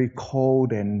very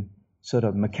cold and sort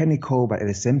of mechanical, but at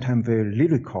the same time very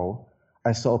lyrical,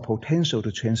 I saw a potential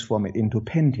to transform it into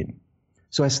painting.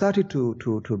 So I started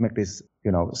to make this,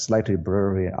 slightly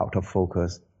blurry, out of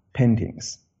focus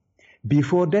paintings.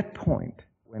 Before that point,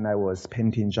 when I was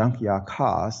painting junkyard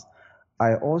cars,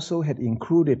 I also had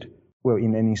included,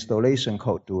 in an installation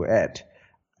called Duet,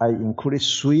 I included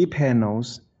 3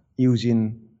 panels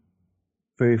using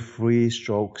very free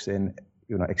strokes and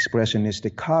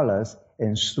expressionistic colors,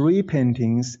 and 3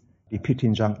 paintings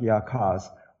depicting junkyard cars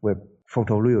with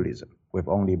photorealism, with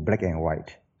only black and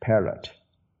white palette.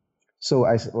 So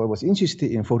I was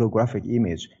interested in photographic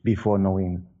image before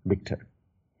knowing Richter.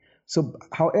 So,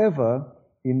 however,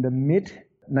 in the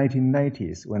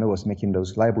mid-1990s, when I was making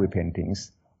those library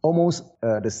paintings, almost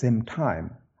at the same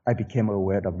time, I became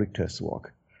aware of Richter's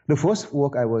work. The first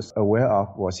work I was aware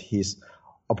of was his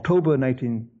October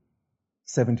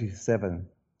 1977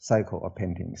 cycle of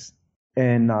paintings.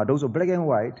 And those were black and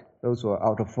white, those were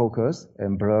out of focus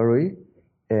and blurry,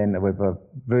 and with a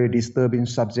very disturbing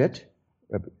subject,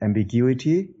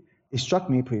 ambiguity. It struck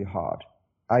me pretty hard.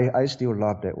 I still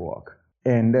love that work.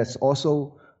 And that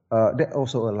also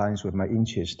aligns with my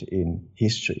interest in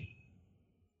history.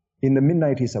 In the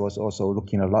mid-90s, I was also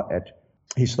looking a lot at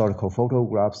historical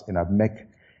photographs, and I've made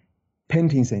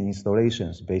paintings and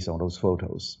installations based on those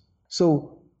photos.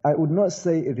 So I would not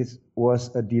say it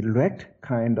was a direct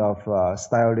kind of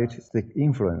stylistic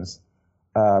influence,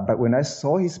 but when I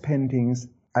saw his paintings,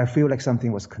 I feel like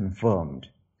something was confirmed.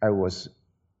 I was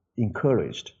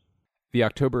encouraged. The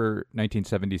October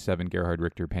 1977 Gerhard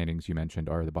Richter paintings you mentioned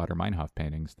are the Baader Meinhof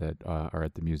paintings that are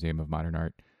at the Museum of Modern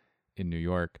Art in New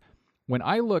York. When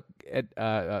I look at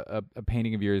a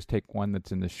painting of yours, take one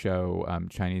that's in the show,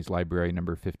 Chinese Library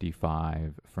number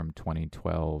 55 from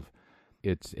 2012.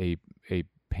 It's a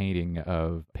painting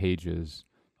of pages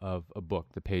of a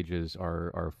book. The pages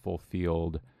are full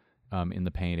field in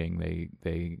the painting.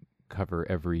 They cover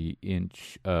every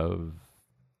inch of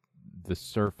the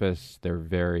surface. They're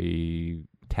very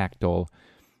tactile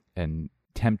and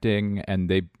tempting, and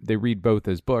they read both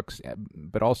as books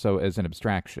but also as an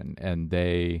abstraction. And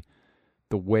the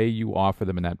way you offer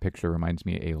them in that picture reminds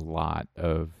me a lot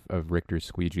of Richter's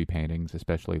squeegee paintings,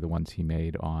 especially the ones he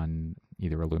made on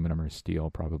either aluminum or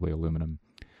steel, probably aluminum.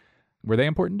 Were they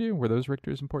important to you? Were those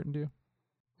Richter's important to you?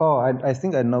 Oh, I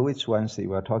think I know which ones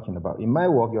you are talking about. In my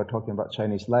work, you're talking about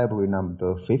Chinese Library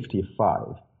number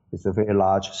 55. It's a very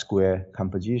large square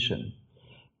composition.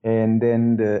 And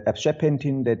then the abstract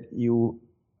painting that you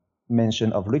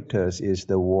mentioned of Richter's is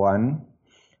the one,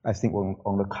 I think,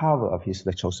 on the cover of his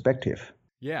retrospective.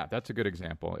 Yeah, that's a good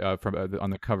example from on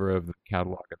the cover of the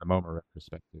catalog at the MoMA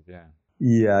retrospective, yeah.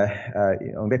 Yeah,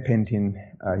 on that painting,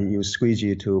 he used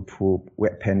squeegee to put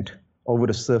wet paint over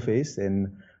the surface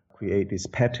and create this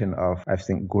pattern of, I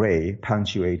think, gray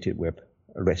punctuated with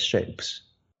red shapes.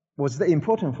 Was that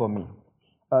important for me?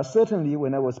 Certainly,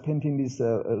 when I was painting these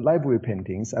library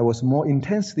paintings, I was more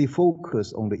intensely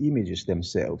focused on the images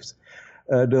themselves.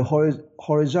 The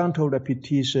horizontal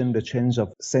repetition, the change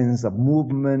of sense of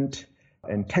movement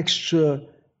and texture,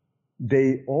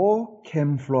 they all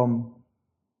came from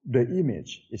the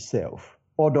image itself.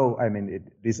 Although,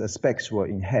 these aspects were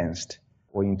enhanced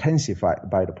or intensified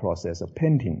by the process of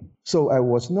painting. So I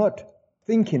was not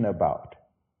thinking about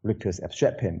Richter's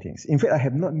abstract paintings. In fact, I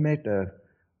have not made a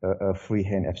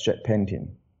freehand abstract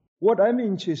painting. What I'm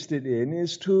interested in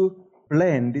is to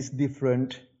blend these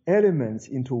different elements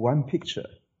into one picture.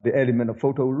 The element of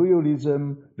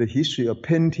photorealism, the history of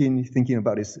painting, thinking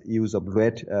about its use of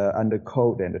red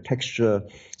undercoat and the texture,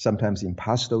 sometimes in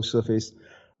pastel surface,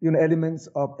 elements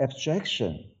of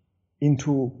abstraction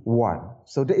into one.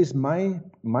 So that is my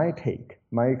take,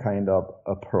 my kind of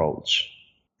approach.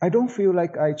 I don't feel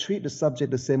like I treat the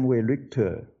subject the same way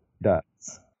Richter does.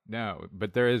 No,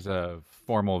 but there is a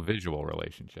formal visual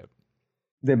relationship.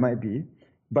 There might be,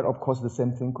 but of course the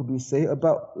same thing could be said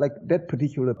about like that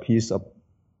particular piece of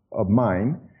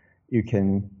mine. You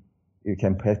can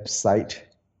perhaps cite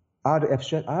other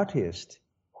abstract artists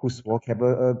whose work have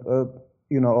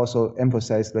also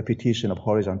emphasize repetition of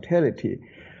horizontality,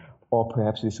 or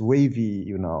perhaps this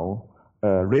wavy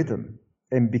rhythm.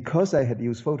 And because I had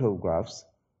used photographs,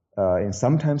 and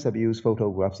sometimes I've used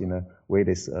photographs in a way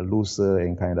that's looser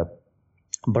and kind of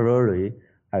blurry,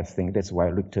 I think that's why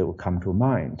Richter will come to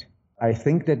mind. I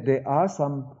think that there are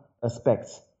some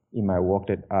aspects in my work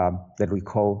that we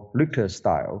call Richter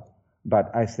style,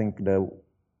 but I think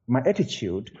my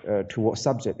attitude towards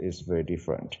subject is very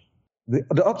different.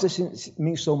 The object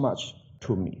means so much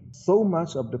to me. So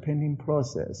much of the painting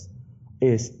process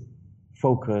is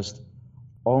focused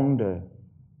on the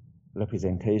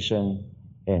representation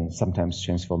and sometimes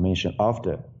transformation of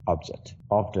the object,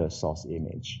 of the source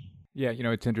image. Yeah,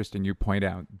 it's interesting. You point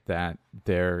out that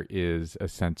there is a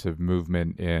sense of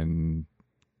movement in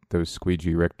those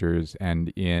squeegee Richters,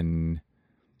 and in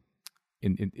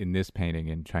this painting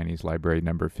in Chinese Library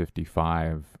number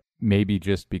 55, maybe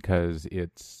just because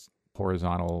it's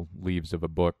horizontal leaves of a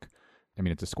book.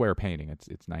 It's a square painting.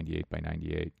 It's 98 by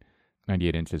 98.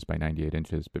 98 inches by 98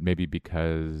 inches, but maybe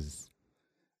because,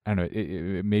 I don't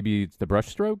know, maybe it's the brush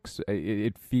strokes.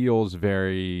 It feels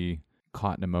very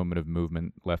caught in a moment of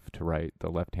movement left to right. The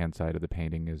left-hand side of the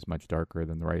painting is much darker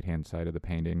than the right-hand side of the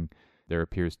painting. There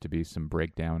appears to be some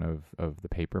breakdown of the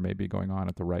paper maybe going on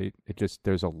at the right.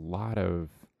 There's a lot of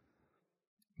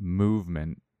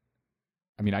movement.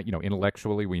 I mean,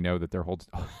 intellectually we know that they're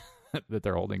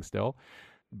holding still,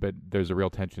 but there's a real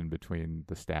tension between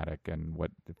the static and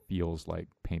what feels like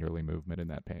painterly movement in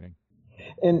that painting.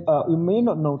 And you may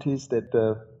not notice that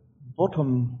the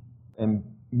bottom and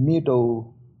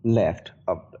middle left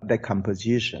of the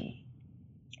composition,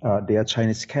 they are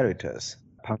Chinese characters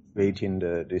punctuating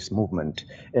this movement.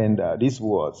 And these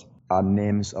words are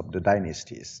names of the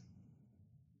dynasties,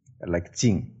 like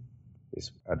Jing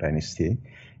is a dynasty,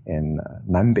 and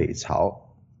Nanbei Cao,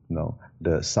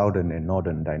 the southern and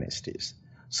northern dynasties.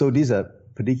 So these are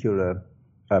particular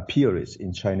periods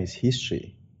in Chinese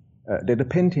history that the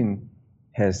painting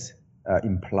has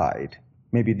implied.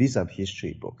 Maybe these are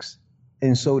history books.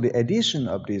 And so the addition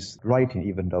of this writing,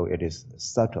 even though it is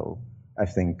subtle, I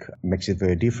think makes it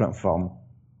very different from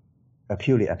a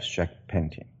purely abstract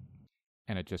painting.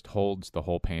 And it just holds the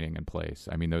whole painting in place.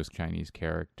 I mean, those Chinese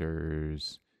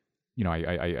characters,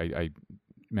 I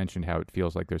mentioned how it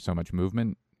feels like there's so much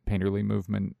movement, painterly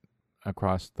movement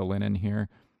across the linen here.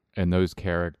 And those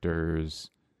characters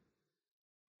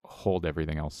hold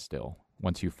everything else still.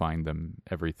 Once you find them,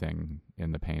 everything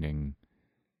in the painting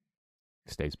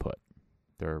stays put.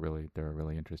 They're a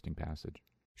really interesting passage.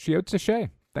 Xiaoze,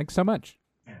 thanks so much.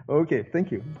 Okay,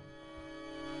 thank you.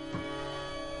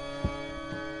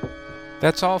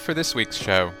 That's all for this week's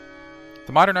show.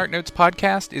 The Modern Art Notes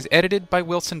podcast is edited by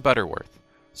Wilson Butterworth.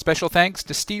 Special thanks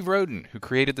to Steve Roden, who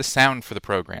created the sound for the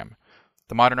program.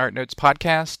 The Modern Art Notes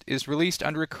podcast is released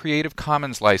under a Creative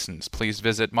Commons license. Please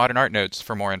visit Modern Art Notes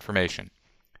for more information.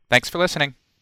 Thanks for listening.